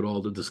going to put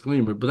all the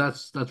disclaimer, but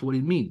that's what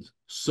it means.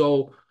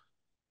 So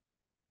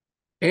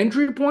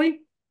entry point,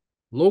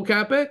 low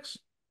capex;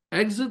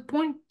 exit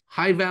point,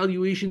 high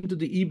valuation to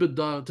the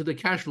EBITDA, to the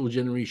cash flow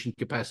generation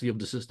capacity of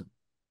the system.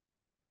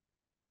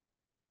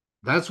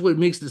 That's what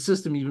makes the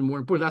system even more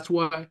important. That's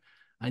why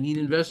I need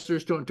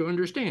investors to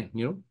understand,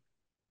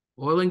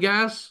 oil and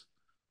gas,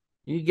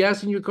 you need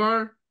gas in your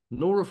car,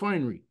 no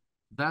refinery.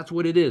 That's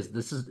what it is.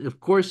 This is, of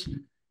course,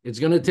 it's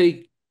going to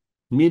take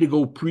me to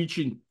go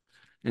preaching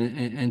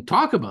and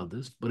talk about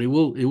this, but it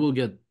will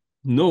get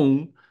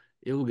known,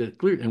 it will get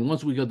clear. And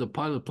once we got the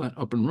pilot plant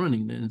up and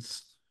running, then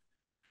it's,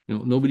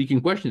 nobody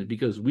can question it,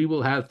 because we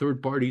will have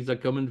third parties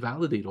that come and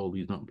validate all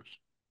these numbers.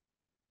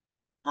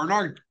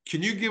 Bernard,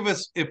 can you give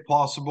us, if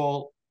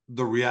possible,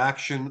 the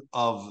reaction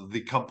of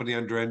the company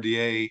under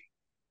NDA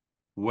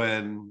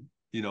when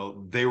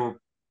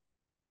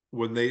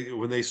when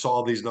they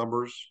saw these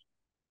numbers?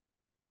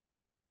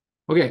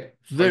 Okay,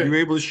 Are you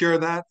able to share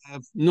that?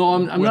 No,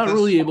 I'm with not us?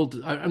 really able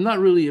to. I'm not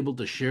really able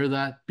to share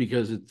that,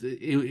 because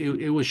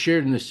it was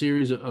shared in a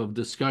series of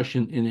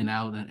discussion in and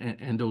out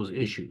and those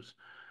issues.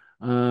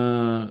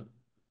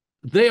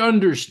 They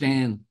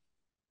understand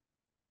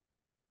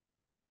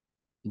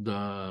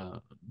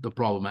the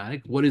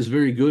problematic. What is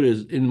very good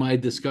is in my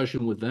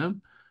discussion with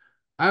them,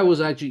 I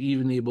was actually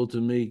even able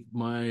to make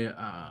my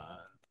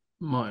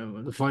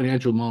the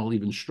financial model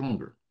even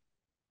stronger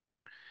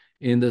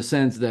in the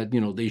sense that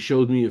they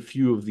showed me a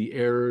few of the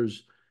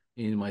errors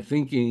in my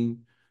thinking,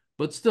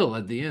 but still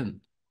at the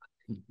end,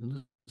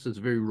 this is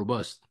very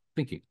robust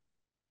thinking.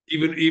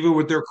 Even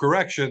with their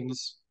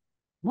corrections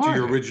to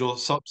your Why? original,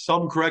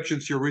 some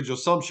corrections to your original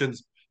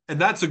assumptions, and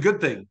that's a good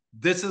thing.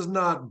 This is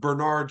not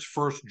Bernard's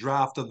first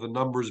draft of the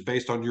numbers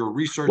based on your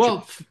research.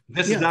 Well,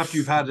 This is yeah. after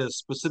you've had a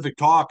specific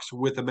talks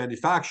with a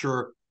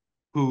manufacturer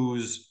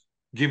who's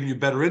giving you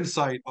better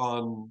insight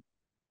on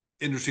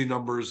industry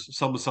numbers,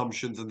 some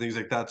assumptions, and things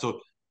like that. So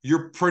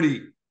you're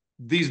pretty.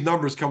 These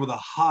numbers come with a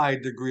high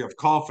degree of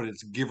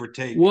confidence, give or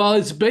take, Well,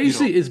 it's you know,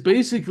 basic. It's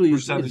basically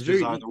it's percentages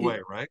very either way,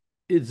 right?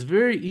 it's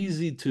very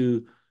easy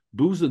to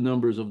boost the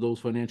numbers of those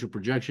financial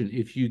projections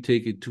if you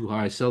take it too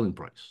high selling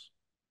price.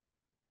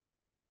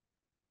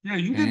 Yeah,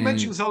 you didn't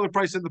mention And the selling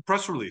price in the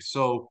press release,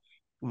 so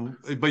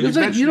but you it's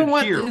like, you mentioned know it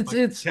what? here. It's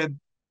Like, it's Ted,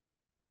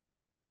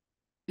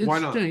 why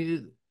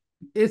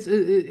it's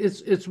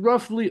not? it's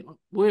roughly,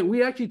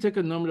 we actually took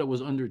a number that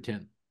was under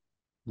 10.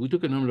 We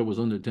took a number that was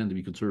under 10 to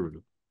be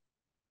conservative.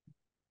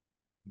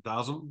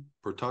 1,000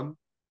 per ton? Is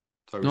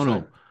that what you're No,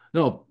 saying?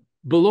 no,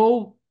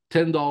 below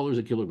 $10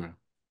 a kilogram.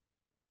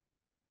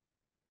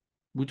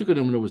 We took a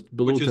number that was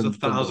below Which is a 10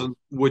 dollars, thousand,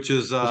 which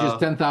is which is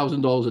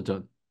 $10,000 a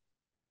ton.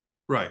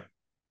 right.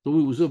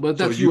 But So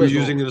that's you were US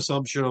using an dollars.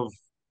 assumption of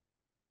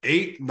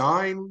eight,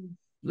 nine.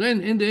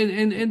 Then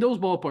in those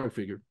ballpark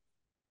figure.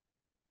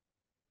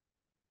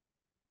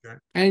 Okay.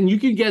 And you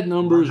can get Well, that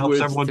numbers where helps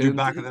it's everyone do 10.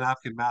 back of the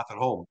napkin math at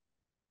home.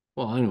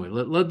 Well, anyway,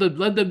 let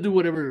them do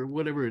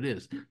whatever it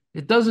is.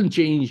 It doesn't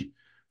change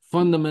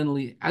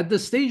fundamentally. At the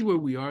stage where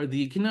we are,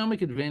 the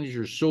economic advantages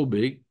are so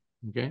big,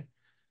 okay,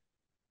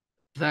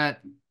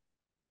 that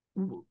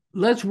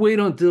let's wait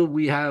until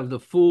we have the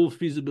full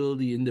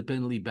feasibility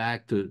independently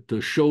back to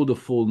show the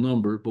full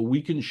number, but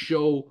we can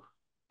show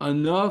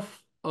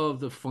enough of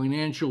the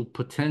financial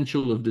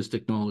potential of this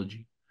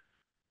technology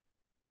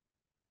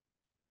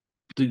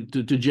to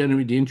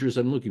generate the interest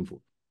I'm looking for.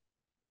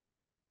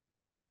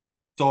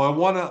 So I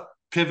want to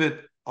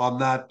pivot on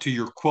that to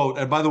your quote.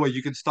 And by the way,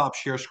 you can stop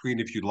share screen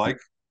if you'd like,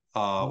 or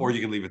Mhm.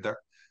 you can leave it there.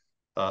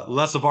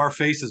 Less of our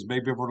faces,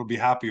 maybe everyone will be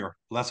happier.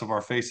 Less of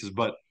our faces.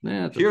 But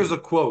Nah, it's here's okay.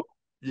 a quote.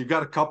 You've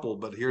got a couple,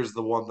 but here's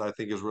the one that I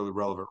think is really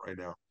relevant right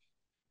now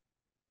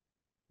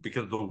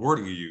because of the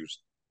wording you used.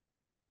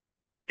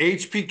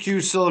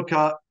 HPQ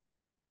Silica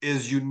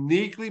is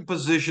uniquely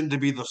positioned to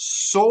be the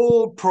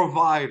sole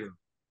provider.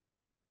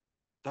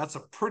 That's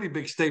a pretty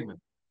big statement.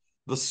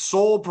 The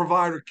sole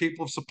provider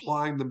capable of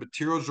supplying the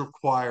materials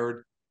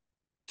required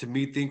to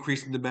meet the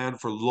increasing demand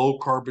for low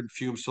carbon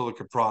fumed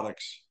silica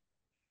products.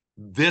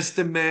 This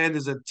demand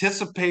is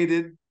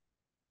anticipated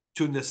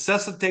to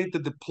necessitate the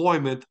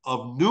deployment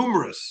of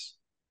numerous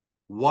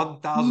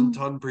 1,000 Mm.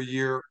 ton per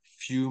year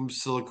fumed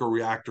silica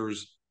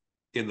reactors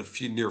in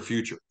the near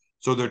future.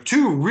 So there are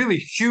two really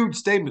huge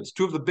statements,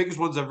 two of the biggest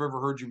ones I've ever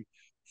heard you.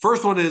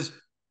 First one is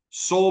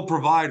sole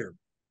provider.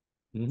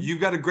 Mhm. You've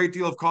got a great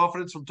deal of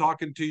confidence from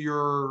talking to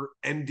your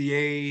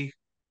NDA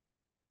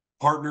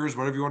partners,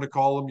 whatever you want to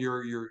call them,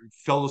 your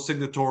fellow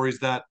signatories,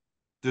 that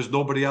there's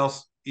nobody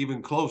else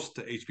even close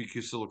to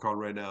HPQ Silicon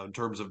right now in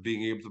terms of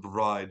being able to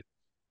provide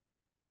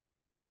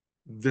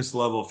this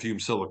level of fume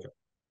silica.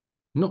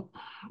 No,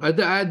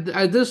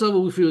 at this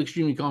level, we feel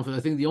extremely confident.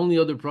 I think the only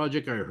other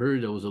project I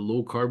heard that was a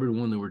low carbon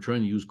one, that were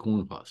trying to use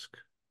corn husk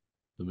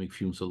to make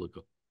fume silica.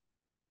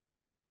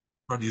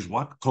 Trying to use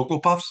what? Cocoa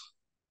Puffs?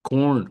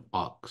 Corn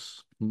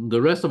husk.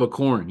 The rest of a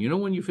corn. You know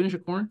when you finish a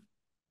corn?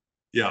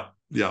 Yeah,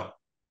 yeah.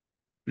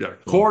 Yeah,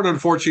 So, corn.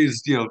 Unfortunately,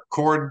 is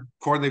corn.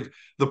 They've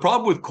the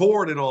problem with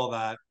corn and all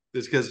that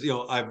is because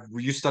I've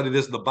you study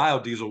this in the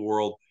biodiesel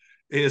world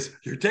is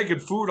you're taking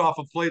food off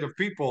a plate of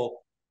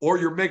people, or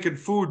you're making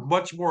food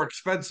much more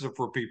expensive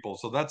for people.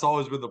 So that's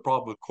always been the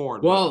problem with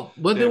corn. But well,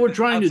 what they were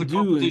trying that's to the do,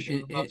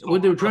 competition, and that's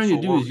what they were not trying to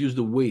so do is worrying. use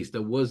the waste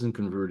that wasn't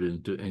converted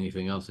into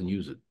anything else and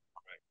use it.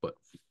 But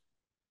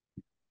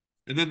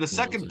And then the what was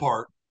second it?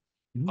 part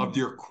of Mhm.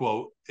 your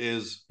quote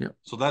is Yeah.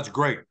 so that's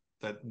great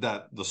that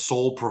the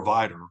sole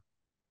provider.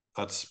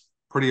 That's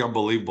pretty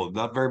unbelievable.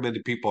 Not very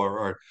many people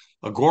are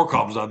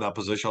Gorkom's not in that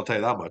position. I'll tell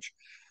you that much.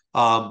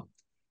 Um,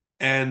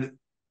 and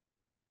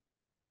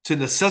to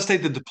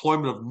necessitate the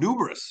deployment of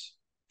numerous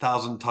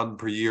 1,000 ton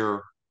per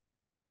year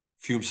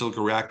fume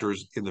silica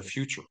reactors in the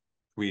future.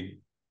 I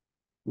mean,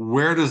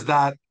 where does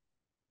that?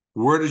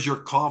 Where does your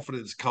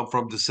confidence come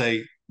from to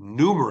say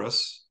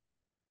numerous?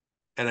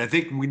 And I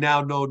think we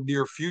now know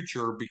near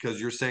future because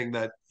you're saying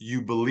that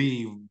you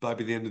believe by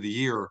the end of the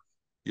year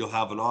you'll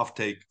have an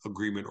offtake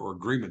agreement or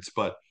agreements.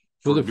 But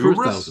For for the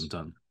first thousand numerous,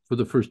 ton. For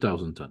the first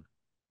 1,000 ton.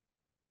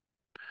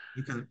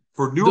 okay.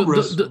 For The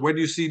numerous, the when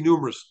you see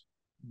numerous,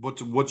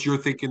 what's your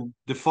thinking?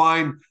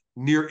 Define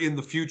near in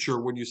the future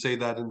when you say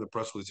that in the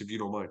press release, if you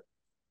don't mind.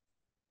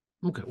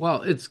 Okay.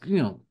 Well, it's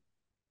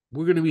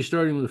we're going to be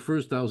starting with the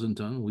first 1,000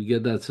 ton. We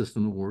get that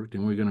system to work,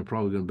 and we're going to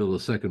probably going to build a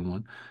second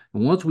one.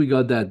 And once we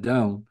got that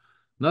down,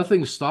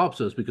 nothing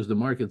stops us because the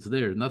market's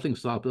there. Nothing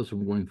stops us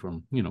from going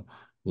from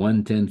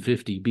 110,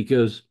 50,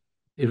 because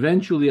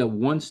eventually at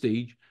one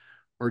stage,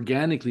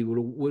 organically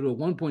with a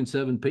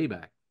 1.7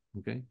 payback,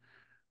 okay,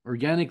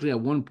 organically at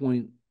one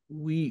point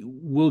we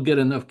will get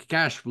enough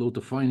cash flow to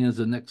finance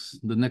the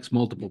next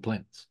multiple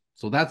plants.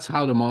 So that's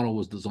how the model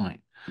was designed.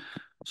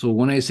 So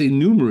when I say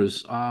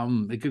numerous,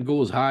 it could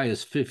go as high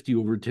as 50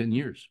 over 10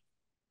 years.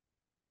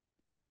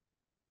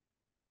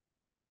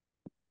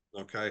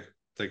 Okay.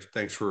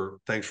 Thanks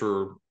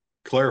for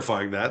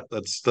clarifying that.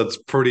 That's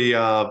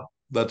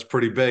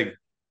pretty big.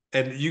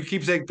 And you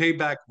keep saying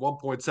payback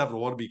 1.7. I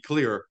want to be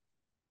clear.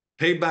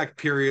 Payback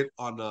period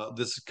on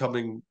this is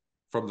coming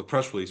from the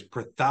press release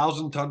per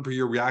 1,000 ton per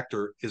year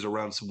reactor is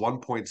around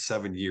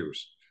 1.7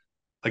 years.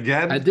 At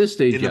Again, this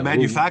stage, in the yeah. Well,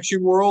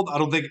 manufacturing world, I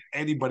don't think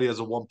anybody has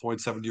a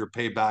 1.7 year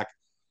payback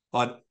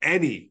on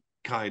any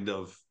kind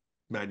of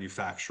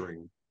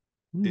manufacturing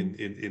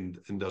in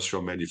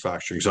industrial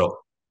manufacturing. So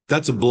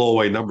that's a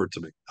blowaway number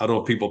to me. I don't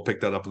know if people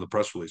picked that up in the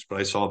press release, but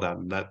I saw that,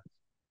 and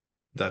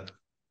that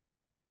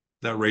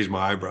that raised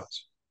my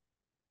eyebrows.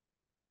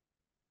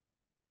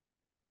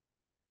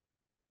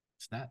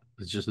 it's that.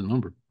 It's just a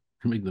number.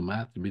 You make the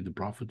math, you make the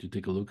profit, you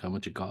take a look how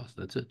much it costs.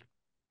 That's it.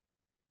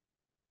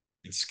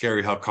 It's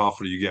scary how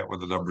confident you get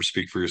when the numbers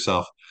speak for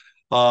yourself.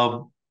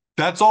 Um,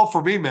 that's all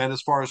for me, man,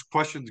 as far as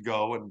questions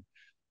go. And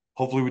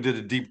hopefully we did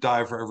a deep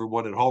dive for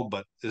everyone at home.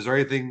 But is there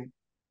anything,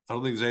 I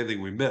don't think there's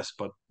anything we missed,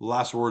 but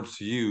last words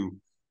to you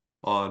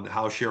on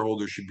how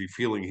shareholders should be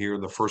feeling here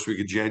in the first week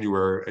of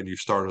January. And you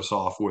start us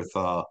off with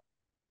a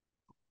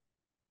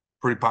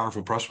pretty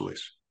powerful press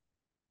release.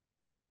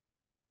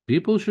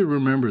 People should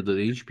remember that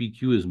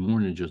HPQ is more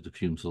than just a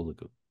fumed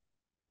silica.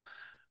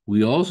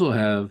 We also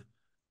have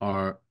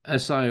our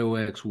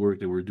SIOX work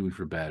that we're doing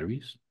for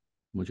batteries,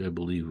 which I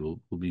believe will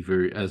be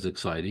very as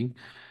exciting,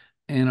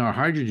 and our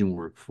hydrogen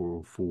work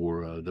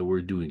for that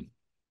we're doing.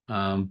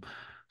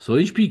 So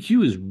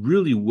HPQ is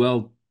really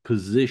well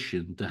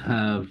positioned to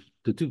have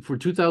for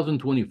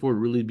 2024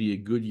 really be a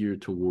good year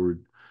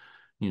toward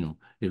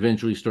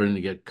eventually starting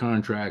to get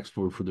contracts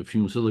for the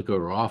fumed silica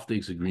or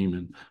offtakes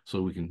agreement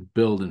so we can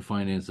build and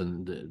finance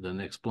the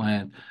next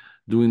plant,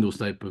 doing those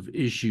type of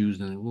issues.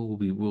 And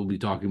we'll be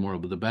talking more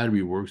about the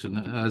battery works. And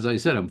as I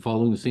said, I'm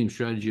following the same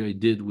strategy I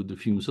did with the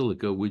fumed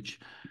silica, which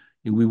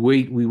we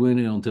wait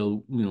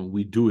until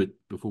we do it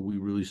before we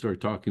really start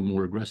talking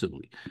more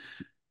aggressively.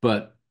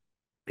 But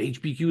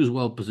HPQ is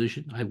well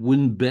positioned. I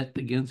wouldn't bet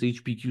against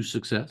HPQ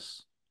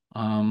success.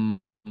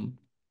 If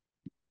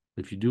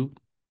you do,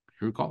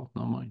 your call,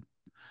 not mine.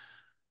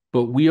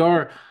 But we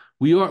are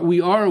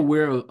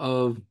aware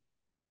of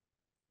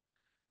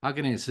how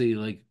can I say,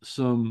 like,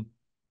 some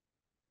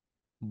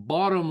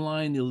bottom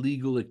line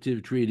illegal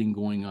active trading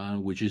going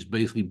on, which is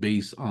basically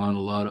based on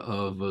a lot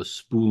of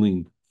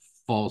spooling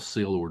false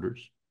sale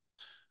orders.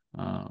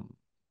 Um,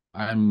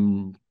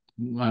 I'm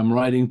I'm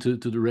writing to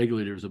the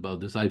regulators about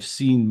this. I've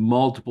seen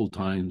multiple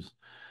times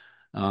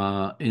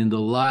in the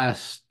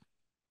last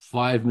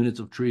 5 minutes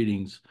of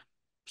tradings,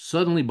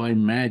 suddenly by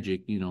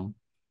magic,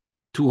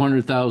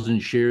 200,000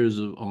 shares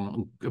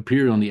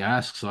appeared on the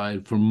ask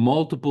side for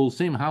multiple,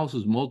 same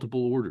houses,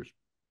 multiple orders.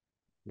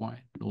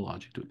 Why? No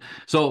logic to it.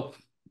 So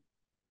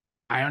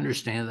I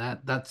understand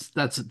that.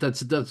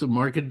 That's a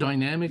market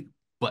dynamic,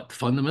 but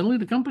fundamentally,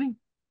 the company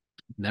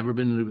never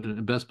been in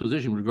the best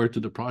position with regard to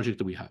the project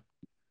that we have.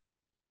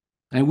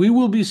 And we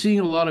will be seeing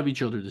a lot of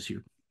each other this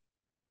year.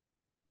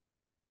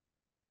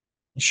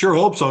 Sure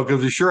hope so,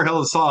 because we sure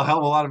hell saw a hell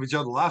of a lot of each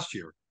other last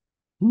year.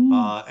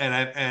 Mm.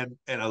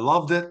 And I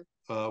loved it.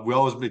 We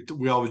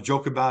always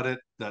joke about it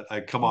that I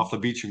come off the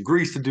beach in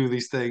Greece to do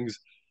these things,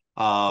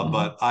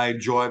 but I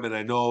enjoy them, and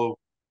I know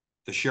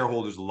the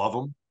shareholders love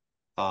them.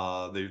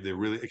 They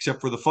really, except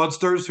for the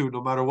funsters who,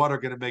 no matter what, are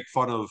going to make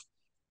fun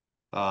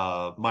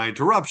of my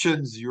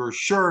interruptions, your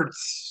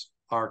shirts,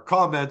 our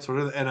comments,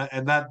 whatever.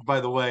 And that, by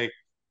the way,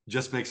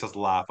 just makes us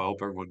laugh. I hope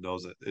everyone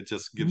knows it. It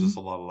just gives us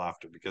a lot of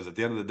laughter because at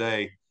the end of the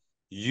day,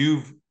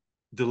 you've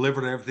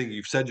delivered everything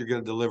you've said you're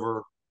going to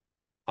deliver.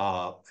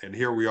 And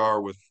here we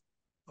are with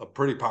a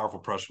pretty powerful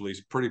press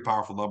release, pretty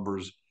powerful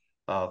numbers,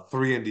 3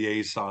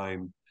 NDAs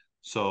signed.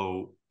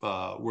 So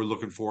we're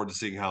looking forward to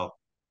seeing how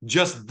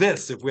just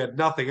this, if we had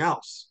nothing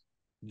else,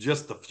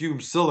 just the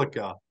fumed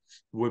silica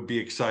would be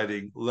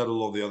exciting, let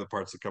alone the other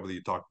parts of the company that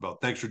you talked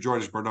about. Thanks for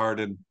joining us, Bernard.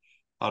 And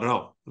I don't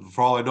know.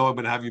 For all I know, I'm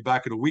going to have you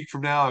back in a week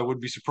from now. I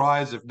wouldn't be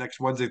surprised if next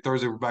Wednesday,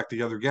 Thursday, we're back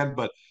together again.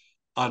 But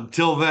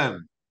until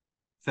then,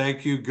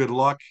 thank you. Good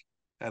luck.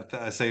 And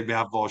I say on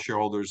behalf of all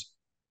shareholders,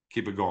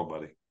 keep it going,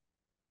 buddy.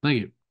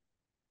 Thank you.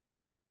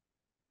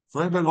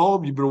 For anyone at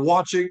home, you've been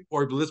watching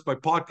or you've been listening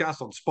to my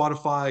podcast on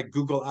Spotify,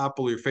 Google,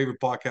 Apple, or your favorite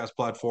podcast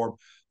platform.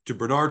 To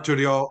Bernard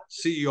Turiel,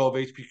 CEO of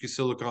HPQ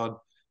Silicon,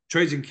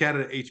 trades in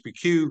Canada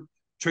HPQ,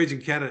 trades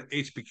in Canada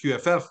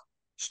HPQFF.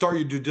 Start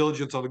your due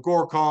diligence on the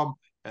Agoracom,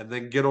 and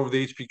then get over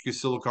the HPQ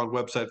Silicon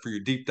website for your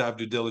deep dive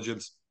due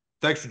diligence.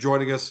 Thanks for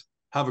joining us.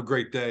 Have a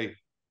great day.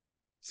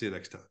 See you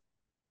next time.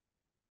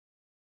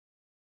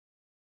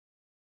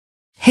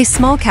 Hey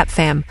small cap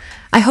fam,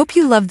 I hope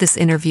you loved this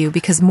interview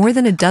because more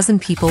than a dozen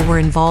people were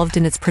involved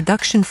in its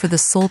production for the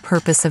sole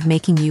purpose of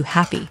making you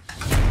happy.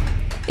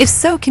 If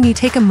so, can you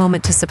take a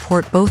moment to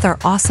support both our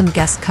awesome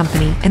guest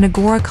company and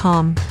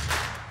Agora.com?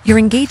 Your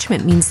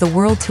engagement means the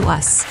world to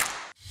us.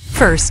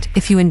 First,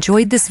 if you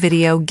enjoyed this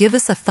video, give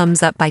us a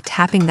thumbs up by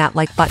tapping that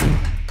like button.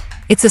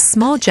 It's a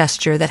small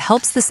gesture that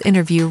helps this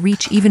interview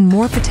reach even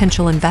more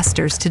potential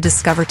investors to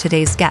discover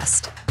today's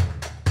guest.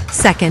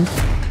 Second,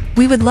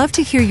 we would love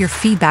to hear your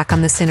feedback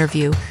on this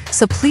interview,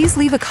 so please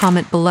leave a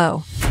comment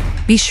below.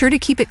 Be sure to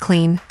keep it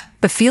clean,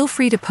 but feel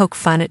free to poke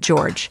fun at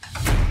George.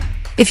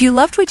 If you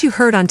loved what you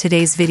heard on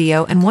today's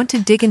video and want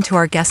to dig into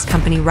our guest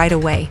company right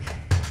away,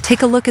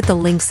 take a look at the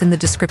links in the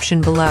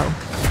description below.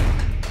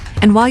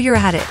 And while you're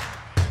at it,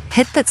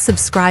 hit that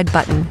subscribe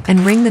button and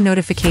ring the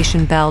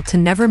notification bell to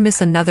never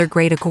miss another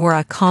great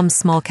Agora.com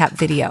small cap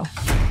video.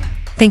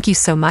 Thank you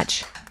so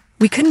much.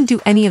 We couldn't do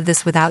any of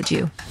this without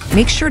you.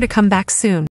 Make sure to come back soon.